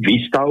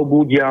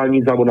výstavbu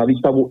diaľnic alebo na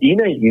výstavbu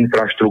inej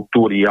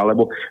infraštruktúry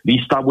alebo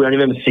výstavbu,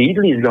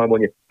 sídlisk alebo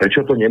nie.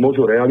 Prečo to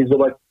nemôžu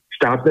realizovať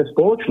štátne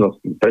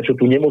spoločnosti? Prečo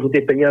tu nemôžu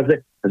tie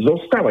peniaze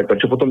zostávať?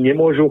 Prečo potom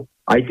nemôžu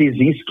aj tie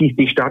zisky v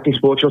tých štátnych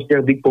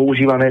spoločnostiach byť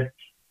používané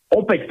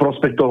opäť v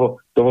prospech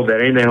toho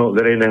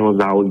verejného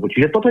záujmu?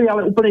 Čiže toto je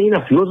ale úplne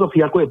iná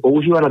filozofia, ako je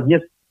používaná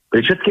dnes. Pri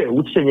všetkej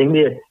úcte nech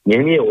mi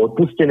je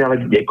odpustené,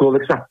 ale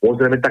kdekoľvek sa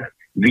pozrieme, tak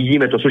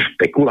vidíme, to sú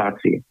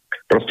špekulácie.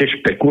 Proste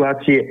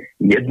špekulácie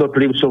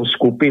jednotlivcov,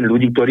 skupín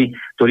ľudí,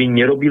 ktorí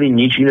nerobili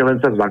nič iné,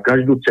 len sa za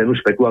každú cenu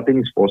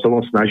špekulatívnym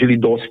spôsobom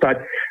snažili dostať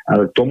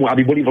tomu,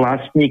 aby boli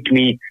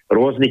vlastníkmi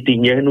rôznych tých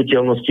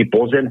nehnuteľností,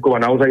 pozemkov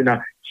a naozaj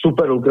na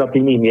super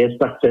lukratívnych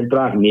miestach,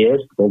 centrách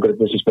miest,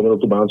 konkrétne si spomenul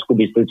tú Banskú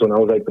Bystricu,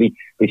 naozaj pri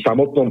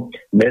samotnom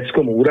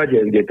mestskom úrade,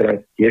 kde teraz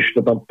tiež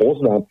to tam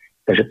poznám,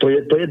 Takže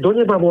to je do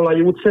neba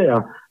volajúce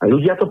a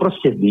ľudia to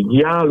proste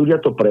vidia,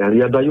 ľudia to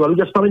prehliadajú a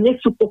ľudia stále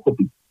nechcú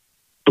pochopiť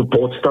tú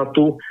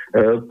podstatu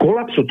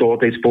kolapsu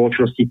tej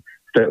spoločnosti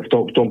v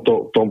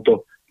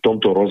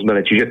tomto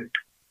rozmere. Čiže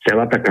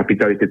celá tá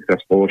kapitalistická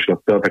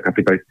spoločnosť, celá tá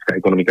kapitalistická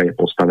ekonomika je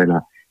postavená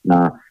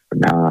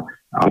na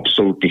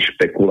absolútnych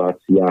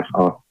špekuláciách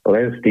a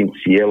len s tým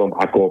cieľom,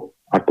 ako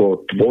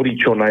tvoriť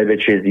čo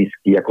najväčšie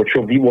zisky, ako čo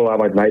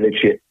vyvolávať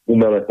najväčšie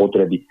umelé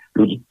potreby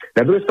ľudí.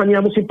 Na druhej strane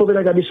ja musím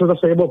povedať, aby som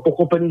zase nebol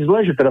pochopený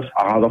zle, že teraz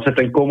zase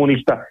ten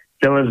komunista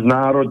chce len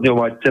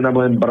znárodňovať, chce nám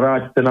len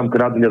brať, chce nám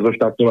kradne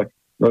zoštátňovať.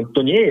 No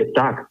to nie je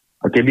tak.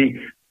 A keby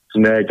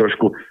sme aj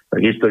trošku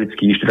tak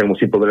historicky išli, tak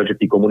musím povedať, že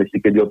tí komunisti,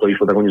 keď o to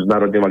išlo, tak oni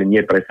znárodňovali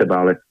nie pre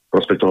seba, ale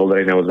prospech toho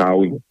verejného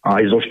záujmu. A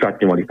aj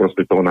zoštátňovali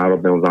prospech toho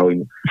národného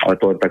záujmu. Ale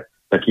to je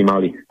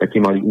taký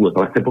malý úvod.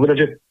 Ale chcem povedať,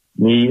 že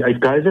my aj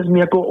v KSS my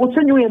ako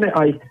oceňujeme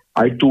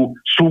aj tú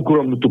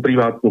súkromnú, tú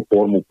privátnu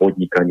formu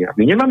podnikania.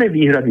 My nemáme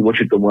výhrady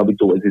voči tomu, aby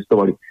tu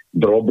existovali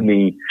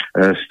drobní,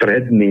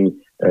 strední,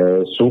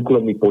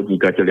 súkromní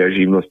podnikatelia,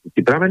 živnostníci.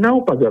 Práve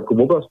naopak, ako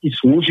v oblasti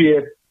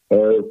služieb,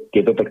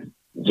 keď to tak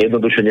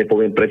zjednodušene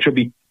poviem, prečo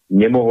by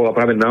nemohol, a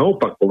práve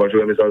naopak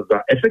považujeme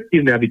za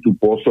efektívne, aby tu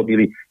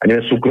pôsobili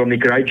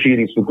súkromní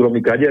krajčíri,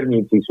 súkromní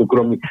kaderníci,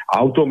 súkromní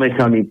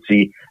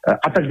automechanici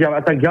a tak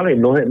ďalej.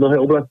 Mnohé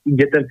oblasti,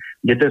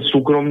 kde ten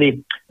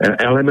súkromný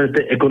element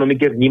tej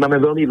ekonomike vnímame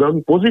veľmi,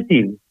 veľmi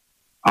pozitívne.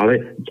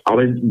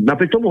 Ale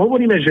napriek tomu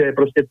hovoríme, že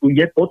proste tu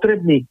je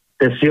potrebný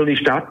ten silný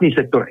štátny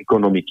sektor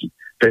ekonomiky.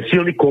 Ten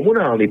silný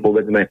komunálny,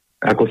 povedzme,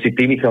 ako si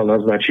ty, Michal,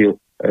 naznačil,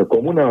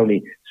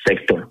 komunálny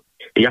sektor.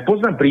 Ja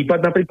poznám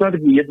prípad, napríklad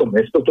jedno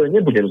mesto, ktoré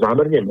nebudem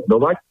zámerne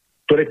menovať,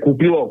 ktoré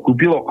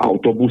kúpilo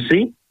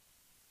autobusy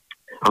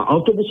a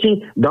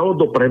autobusy dalo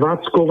do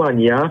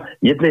prevádzkovania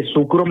jednej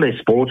súkromnej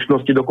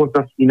spoločnosti,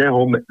 dokonca z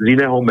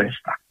iného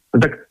mesta.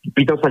 No tak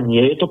pýtam sa,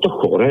 nie je toto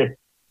choré?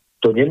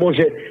 To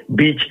nemôže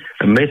byť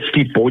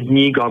mestský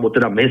podnik, alebo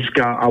teda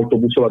mestská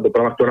autobusová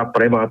doprava, ktorá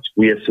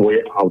prevádzkuje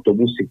svoje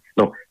autobusy.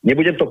 No,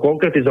 nebudem to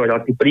konkretizovať,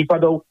 ale tých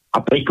prípadov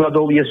a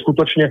príkladov je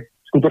skutočne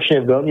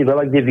veľmi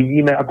veľa, kde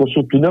vidíme, ako sú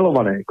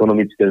tunelované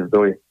ekonomické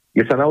zdroje.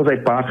 Kde sa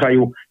naozaj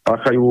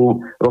páchajú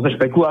rôzne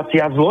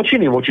špekulácie a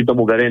zločiny voči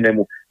tomu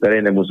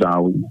verejnému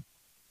záujmu.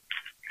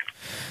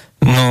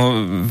 No,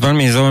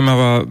 veľmi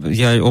zaujímavá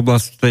je aj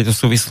oblasť tejto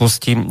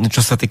súvislosti,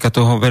 čo sa týka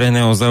toho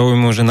verejného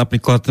záujmu, že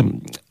napríklad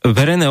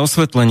verejné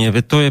osvetlenie,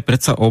 to je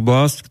predsa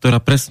oblasť,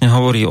 ktorá presne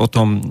hovorí o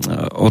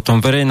tom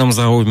verejnom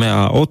záujme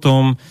a o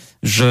tom,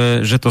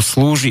 že to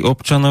slúži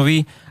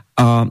občanovi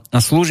a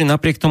slúži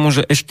napriek tomu,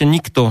 že ešte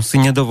nikto si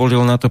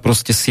nedovolil na to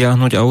proste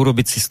siahnuť a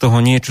urobiť si z toho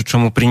niečo, čo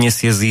mu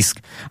prinesie zisk.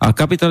 A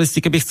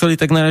kapitalisti, keby chceli,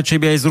 tak najradšej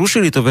by aj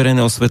zrušili to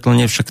verejné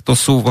osvetlenie, však to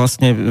sú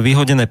vlastne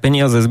vyhodené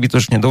peniaze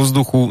zbytočne do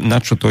vzduchu,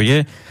 na čo to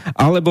je.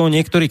 Alebo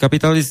niektorí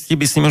kapitalisti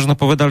by si možno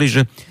povedali,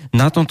 že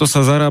na tomto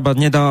sa zarábať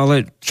nedá,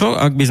 ale čo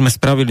ak by sme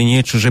spravili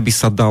niečo, že by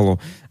sa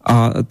dalo?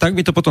 A tak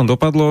by to potom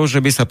dopadlo, že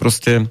by sa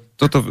proste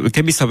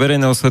keby sa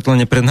verejné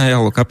osvetlenie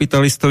prenajalo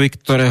kapitalistovi,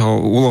 ktorého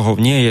úlohou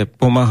nie je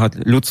pomáhať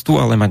ľudstvu,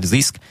 ale mať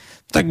zisk,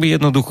 tak by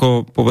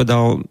jednoducho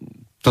povedal,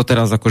 to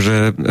teraz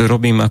akože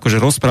robím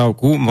akože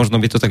rozprávku, možno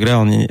by to tak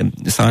reálne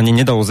sa ani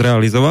nedalo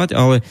zrealizovať,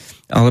 ale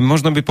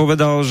možno by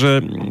povedal,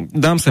 že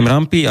dám sem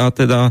rampy a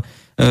teda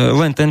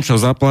len ten,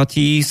 čo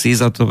zaplatí si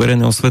za to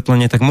verejné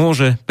osvetlenie, tak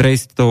môže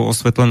prejsť tou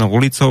osvetlenou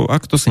ulicou.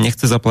 Ak to si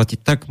nechce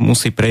zaplatiť, tak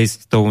musí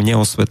prejsť tou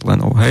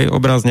neosvetlenou. Hej,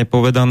 obrazne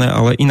povedané,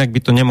 ale inak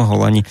by to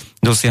nemohol ani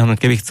dosiahnuť,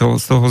 keby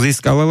chcel z toho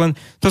zisk. Ale len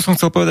to som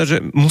chcel povedať, že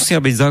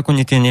musia byť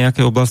zákonite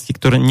nejaké oblasti,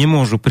 ktoré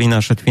nemôžu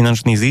prinášať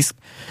finančný zisk.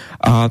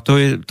 A to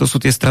sú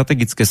tie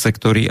strategické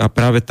sektory. A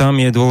práve tam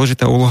je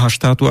dôležitá úloha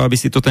štátu, aby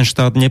si to ten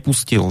štát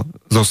nepustil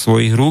zo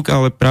svojich rúk,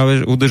 ale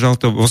práve udržal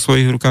to vo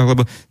svojich rukách,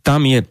 lebo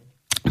tam je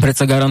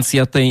predsa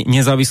garancia tej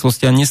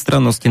nezávislosti a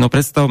nestrannosti. No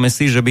predstavme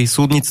si, že by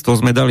súdnictvo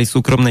sme dali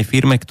súkromnej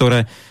firme,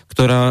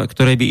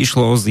 ktorej by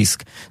išlo o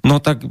zisk.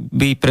 No tak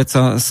by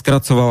predsa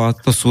skracovala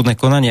to súdne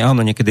konanie.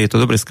 Áno, niekedy je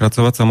to dobre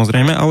skracovať,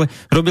 samozrejme, ale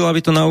robila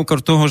by to na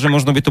úkor toho, že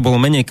možno by to bolo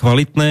menej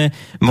kvalitné,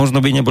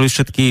 možno by neboli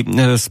všetky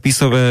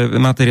spisové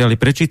materiály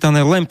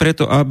prečítané, len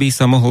preto, aby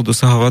sa mohol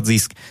dosahovať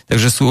zisk.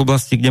 Takže sú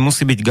oblasti, kde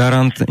musí byť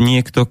garant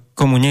niekto,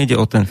 komu nejde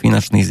o ten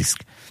finančný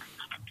zisk.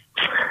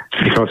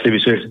 Myslím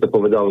si, že si to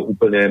povedal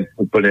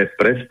úplne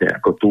presne.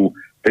 Ako v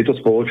tejto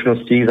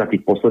spoločnosti za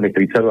tých posledných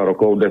 32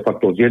 rokov de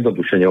facto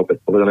zjednodušene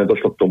opäť povedané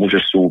došlo k tomu, že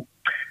sú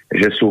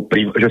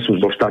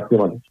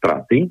zoštátňované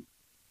straty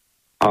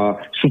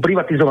a sú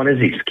privatizované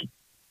zisky.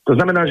 To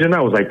znamená, že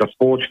naozaj tá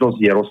spoločnosť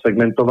je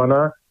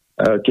rozsegmentovaná,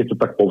 keď to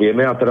tak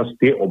povieme, a teraz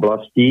tie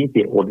oblasti,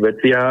 tie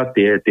odvetvia,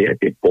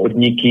 tie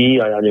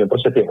podniky a ja neviem,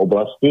 proste tie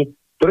oblasti,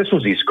 ktoré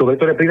sú ziskové,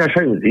 ktoré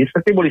prinášajú zisk,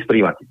 tak tie boli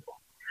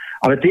sprivatizované.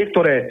 Ale tie,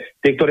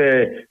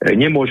 ktoré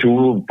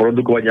nemôžu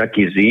produkovať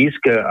nejaký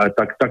zisk, a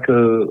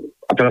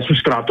teraz sú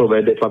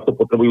strátové, de facto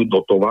potrebujú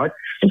dotovať,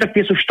 no tak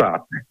tie sú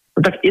štátne.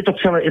 No tak je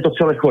to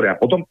celé chore. A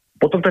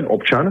potom ten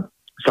občan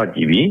sa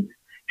diví,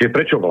 že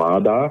prečo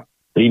vláda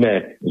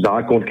príjme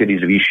zákon, kedy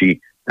zvýši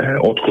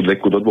odchod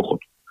veku do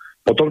dôchodku.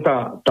 Potom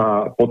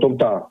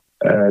tá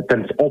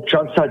ten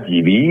občan sa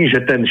diví,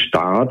 že ten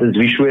štát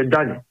zvyšuje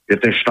dane,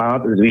 že ten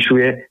štát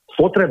zvyšuje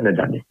spotrebné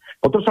dane.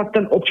 Potom sa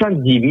ten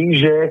občan diví,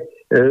 že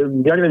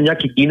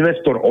nejaký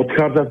investor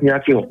odchádza z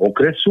nejakého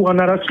okresu a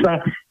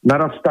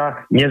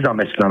narastá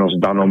nezamestnanosť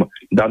v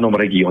danom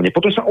regióne.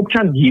 Potom sa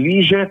občan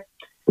diví, že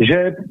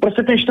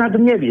proste ten štát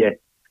nevie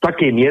v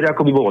takej miere,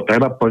 ako by bolo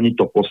treba plniť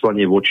to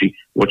poslanie voči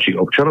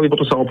občanovi.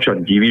 Potom sa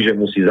občan diví, že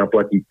musí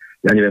zaplatiť,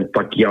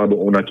 taký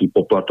alebo onaký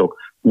poplatok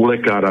u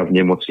lekára v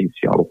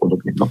nemocnici alebo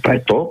podobne. No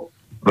preto,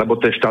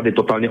 lebo ten štát je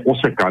totálne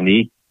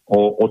osekaný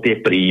o tie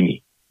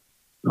príjmy.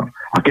 No.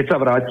 A keď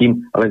sa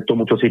vrátim len k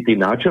tomu, čo si ty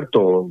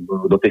načrtol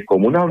do tej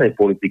komunálnej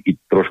politiky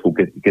trošku,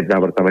 keď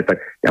zavrtame, tak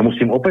ja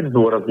musím opäť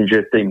zdôrazniť,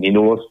 že v tej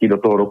minulosti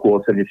do toho roku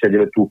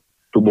 89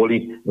 tu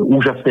boli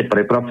úžasne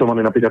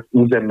prepracované napríklad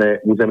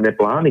územné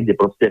plány, kde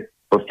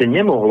proste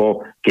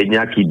nemohlo, keď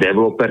nejaký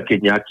developer,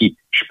 keď nejaký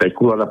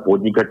špekulant a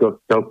podnikateľ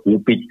chcel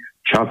kúpiť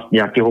časť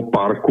nejakého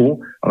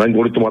parku, len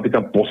kvôli tomu, aby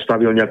tam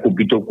postavil nejakú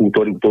bytovku,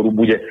 ktorú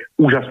bude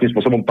úžasným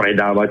spôsobom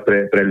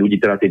predávať pre ľudí,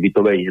 teda tie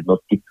bytové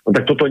jednotky. No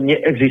tak toto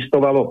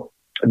neexistovalo.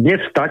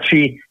 Dnes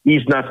stačí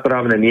ísť na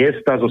správne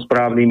miesta so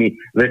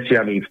správnymi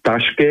veciami v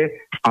taške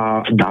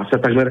a dá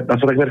sa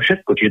takmer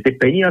všetko. Čiže tie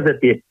peniaze,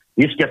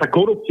 a tá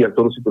korupcia,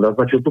 ktorú si tu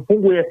naznačil, tu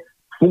funguje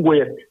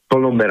v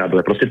plnom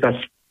meradle. Proste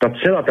tá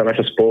celá tá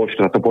naša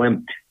spoločnosť, to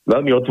poviem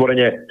veľmi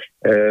otvorene,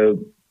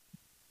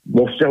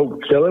 vo vzťahu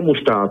k celému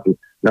štátu,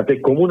 na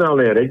tej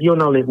komunálnej,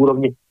 regionálnej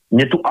úrovni,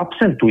 mne tu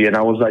absentuje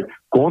naozaj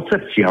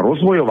koncepcia,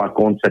 rozvojová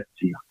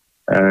koncepcia.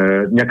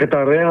 Nejaká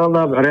tá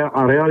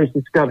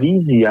realistická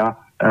vízia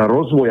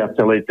rozvoja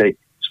celej tej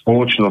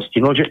spoločnosti.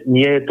 No, že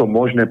nie je to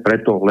možné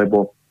preto,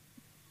 lebo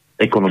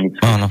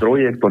ekonomické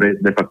zdroje,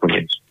 ktoré de facto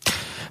nie sú.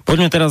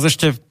 Poďme teraz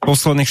ešte v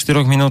posledných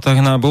 4 minútach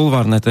na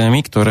bulvárne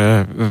témy,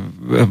 ktoré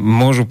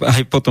môžu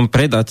aj potom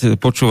predať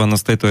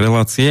počúvanosť tejto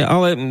relácie,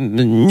 ale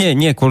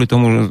nie kvôli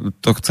tomu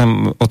to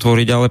chcem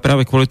otvoriť, ale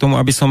práve kvôli tomu,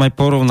 aby som aj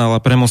porovnal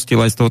a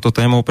premostil aj s touto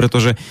témou,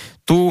 pretože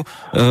tu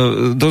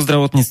do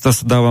zdravotníctva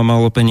sa dáva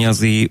málo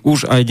peňazí.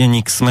 Už aj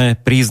denník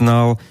SME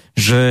priznal,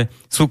 že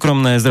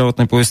súkromné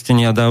zdravotné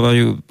poisťovne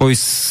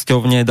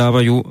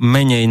dávajú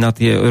menej na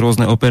tie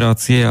rôzne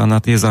operácie a na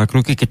tie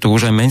zákroky, keď to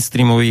už aj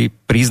mainstreamový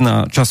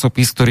prizná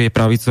časopis, ktorý je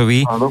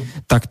pravicový,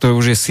 tak to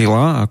už je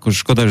sila. Ako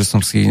škoda, že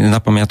som si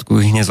na pamiatku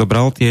ich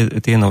nezobral,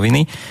 tie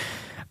noviny.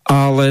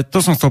 Ale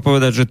to som chcel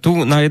povedať, že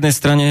tu na jednej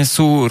strane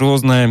sú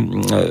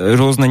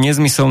rôzne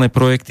nezmyselné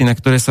projekty, na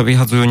ktoré sa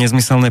vyhadzujú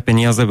nezmyselné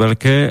peniaze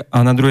veľké, a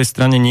na druhej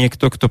strane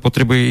niekto, kto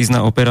potrebuje ísť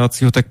na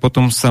operáciu, tak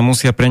potom sa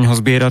musia preňho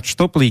zbierať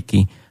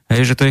štoplíky.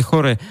 Hej, že to je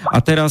chore.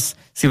 A teraz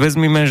si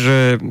vezmime,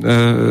 že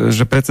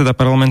predseda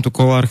parlamentu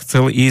Kollár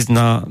chcel ísť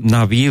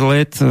na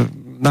výlet,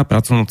 na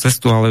pracovnú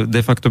cestu, ale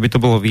de facto by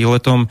to bolo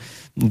výletom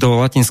do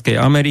Latinskej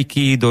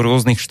Ameriky, do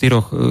rôznych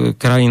 4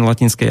 krajín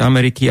Latinskej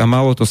Ameriky, a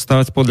malo to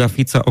stáť podľa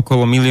Fica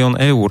okolo 1 000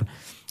 000 eur.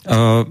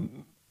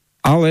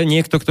 Ale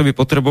niekto, kto by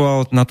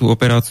potreboval na tú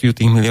operáciu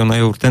tých 1 000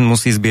 000 eur, ten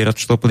musí zbierať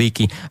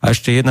štoplíky. A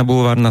ešte jedna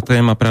bulvárna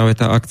téma, práve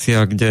tá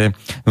akcia, kde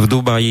v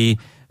Dubaji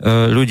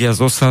ľudia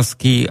z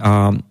Osasky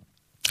a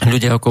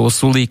ľudia okolo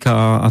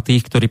Sulíka a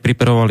tých, ktorí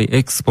pripravovali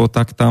Expo,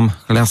 tak tam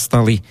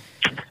chľastali,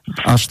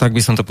 až tak by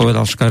som to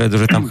povedal škaredo,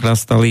 že tam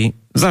chľastali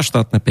za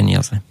štátne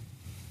peniaze.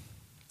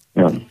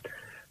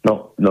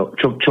 No,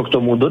 čo k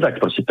tomu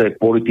dodať? Proste to je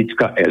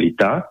politická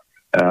elita,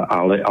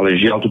 ale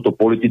žiaľ túto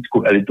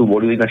politickú elitu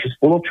volili naši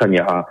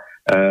spoluobčania a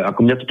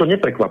ako mňa toto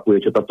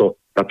neprekvapuje, čo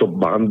táto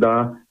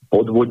banda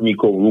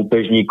podvodníkov,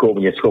 lúpežníkov,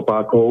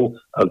 neschopákov,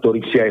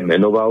 ktorých si aj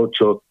menoval,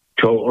 čo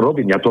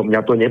robí.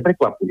 Mňa to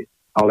neprekvapuje.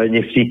 Ale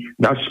nech si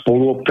náš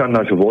spoluobčan,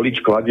 náš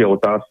volič kladie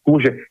otázku,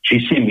 že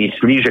či si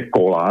myslí, že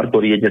Kollár,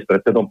 ktorý je dnes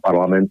predsedom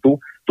parlamentu,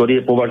 ktorý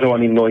je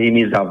považovaný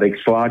mnohými za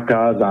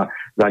vexláka,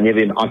 za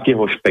neviem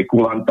akého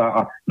špekulanta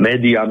a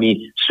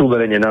médiami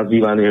suverene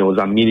nazývaného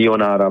za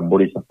milionára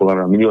Borisa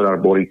Kollára.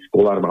 Milionár Boris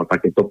Kollár mal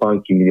také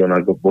topánky,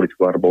 milionár Boris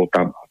Kollár bol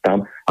tam a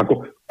tam.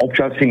 Ako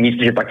občan si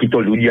myslí, že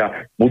takíto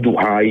ľudia budú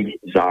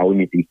hájiť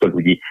záujmy týchto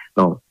ľudí.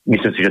 No,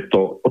 myslím si, že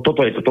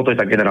toto je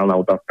tá generálna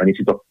otázka.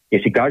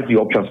 Nech si každý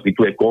občan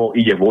spýtuje, koho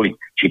ide voliť.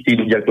 Či tí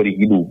ľudia, ktorí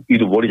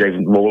idú voliť aj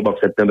v voľbách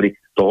v septembri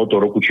tohoto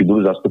roku, či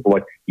budú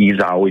zastupovať ich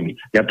záujmy.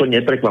 Mňa to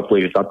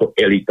neprekvapuje, že táto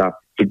elita,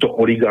 títo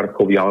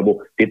oligarchovia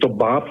alebo tieto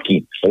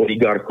bábky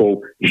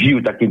oligarchov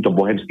žijú takýmto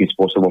bohemským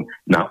spôsobom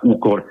na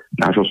úkor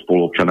nášho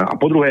spoluobčana. A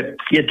po druhé,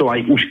 je to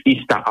aj už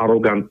istá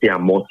arogancia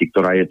moci,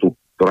 ktorá je tu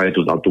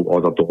za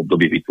to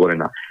obdobie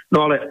vytvorená.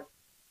 No ale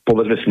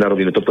povedzme si na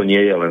rovinu, toto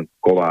nie je len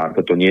Kollár,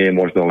 toto nie je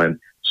možno len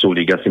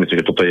Sulík. Ja si myslím,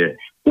 že toto je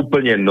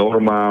úplne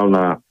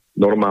normálna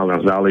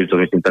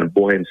záležitosť. Myslím, ten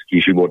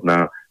bohemský život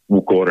na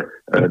úkor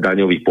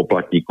daňových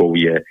poplatníkov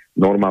je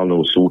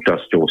normálnou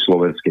súčasťou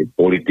slovenskej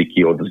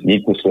politiky od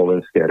vzniku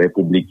Slovenskej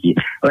republiky.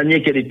 Ale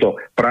niekedy to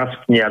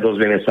praskne a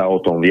dozvieme sa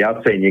o tom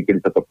viacej, niekedy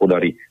sa to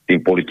podarí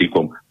tým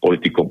politikom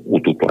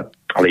ututlať.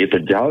 Ale je to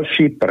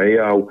ďalší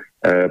prejav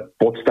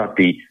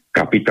podstaty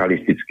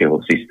kapitalistického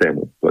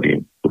systému,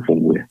 ktorý tu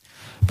funguje.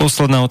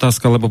 Posledná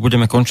otázka, lebo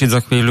budeme končiť za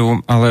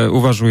chvíľu, ale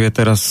uvažuje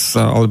teraz,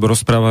 alebo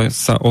rozpráva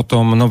sa o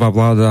tom nová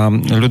vláda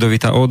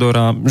Ľudovita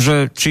Ódora,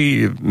 že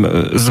či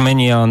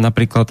zmenia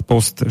napríklad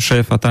post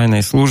šéfa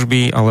tajnej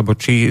služby, alebo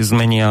či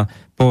zmenia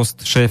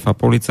post šéfa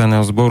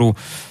policajného zboru,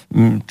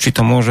 či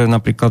to môže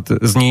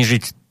napríklad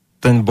znížiť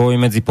ten boj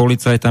medzi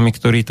policajtami,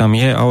 ktorý tam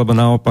je, alebo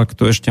naopak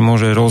to ešte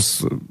môže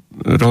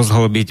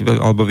rozhlbiť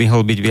alebo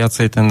vyhlbiť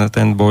viacej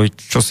ten boj.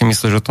 Čo si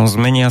myslíš o tom?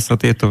 Zmenia sa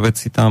tieto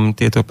veci tam,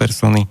 tieto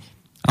persony?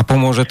 A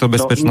pomôže to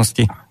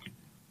bezpečnosti?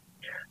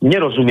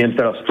 Nerozumiem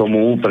teraz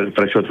tomu,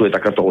 prečo tu je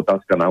takáto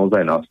otázka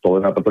naozaj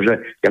nastolená,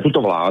 pretože ja túto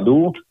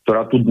vládu,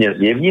 ktorá tu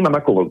dnes nevnímam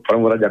ako v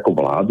prvom rade ako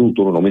vládu,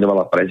 ktorú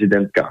nominovala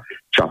prezidentka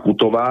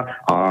Čaputová,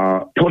 a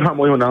podľa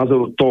môjho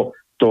názoru to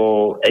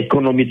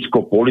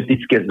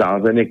ekonomicko-politické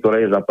zázemie,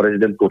 ktoré je za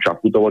prezidentkou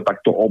Čaputovou,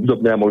 tak to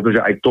obdobné a možno,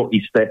 že aj to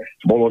isté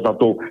bolo za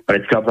tou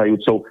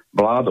predchádzajúcou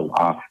vládou.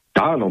 A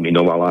tá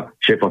nominovala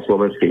šéfa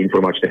Slovenskej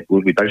informačnej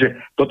služby. Takže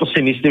toto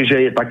si myslím,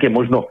 že je také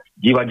možno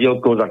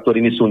divadielko, za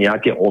ktorými sú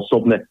nejaké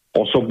osobné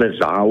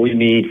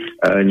záujmy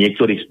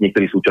niektorých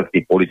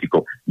súčasných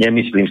politikov.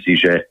 Nemyslím si,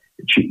 že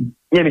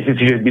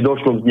by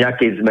došlo k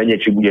nejakej zmene,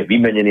 či bude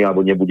vymenený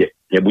alebo nebude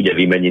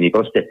vymenený.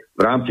 Proste v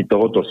rámci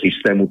tohoto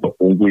systému to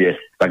funguje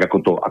tak,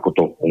 ako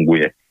to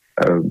funguje.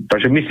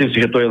 Takže myslím si,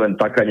 že to je len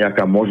taká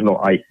nejaká možno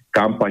aj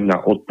kampaň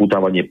na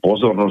odpútavanie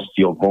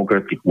pozornosti o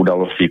konkrétnych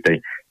udalostí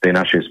tej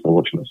našej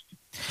spoločnosti.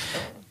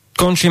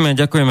 Končíme,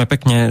 ďakujeme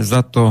pekne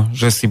za to,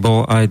 že si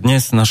bol aj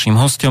dnes našim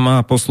hosťom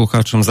a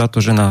poslucháčom za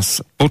to, že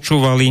nás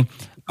počúvali,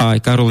 a aj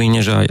Karolíne,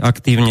 že aj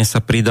aktívne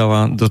sa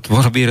pridala do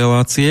tvorby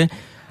relácie.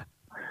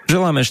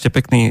 Želáme ešte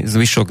pekný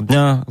zvyšok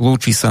dňa.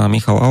 Lúči sa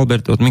Michal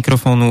Albert od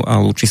mikrofónu a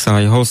lúči sa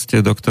aj host,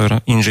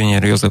 doktor inžinier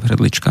Jozef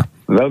Hrdlička.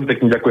 Veľmi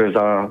pekne ďakujem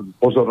za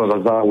pozornosť a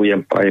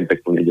záujem. Prajem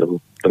peknú nedeľu.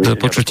 Do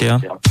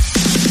počutia.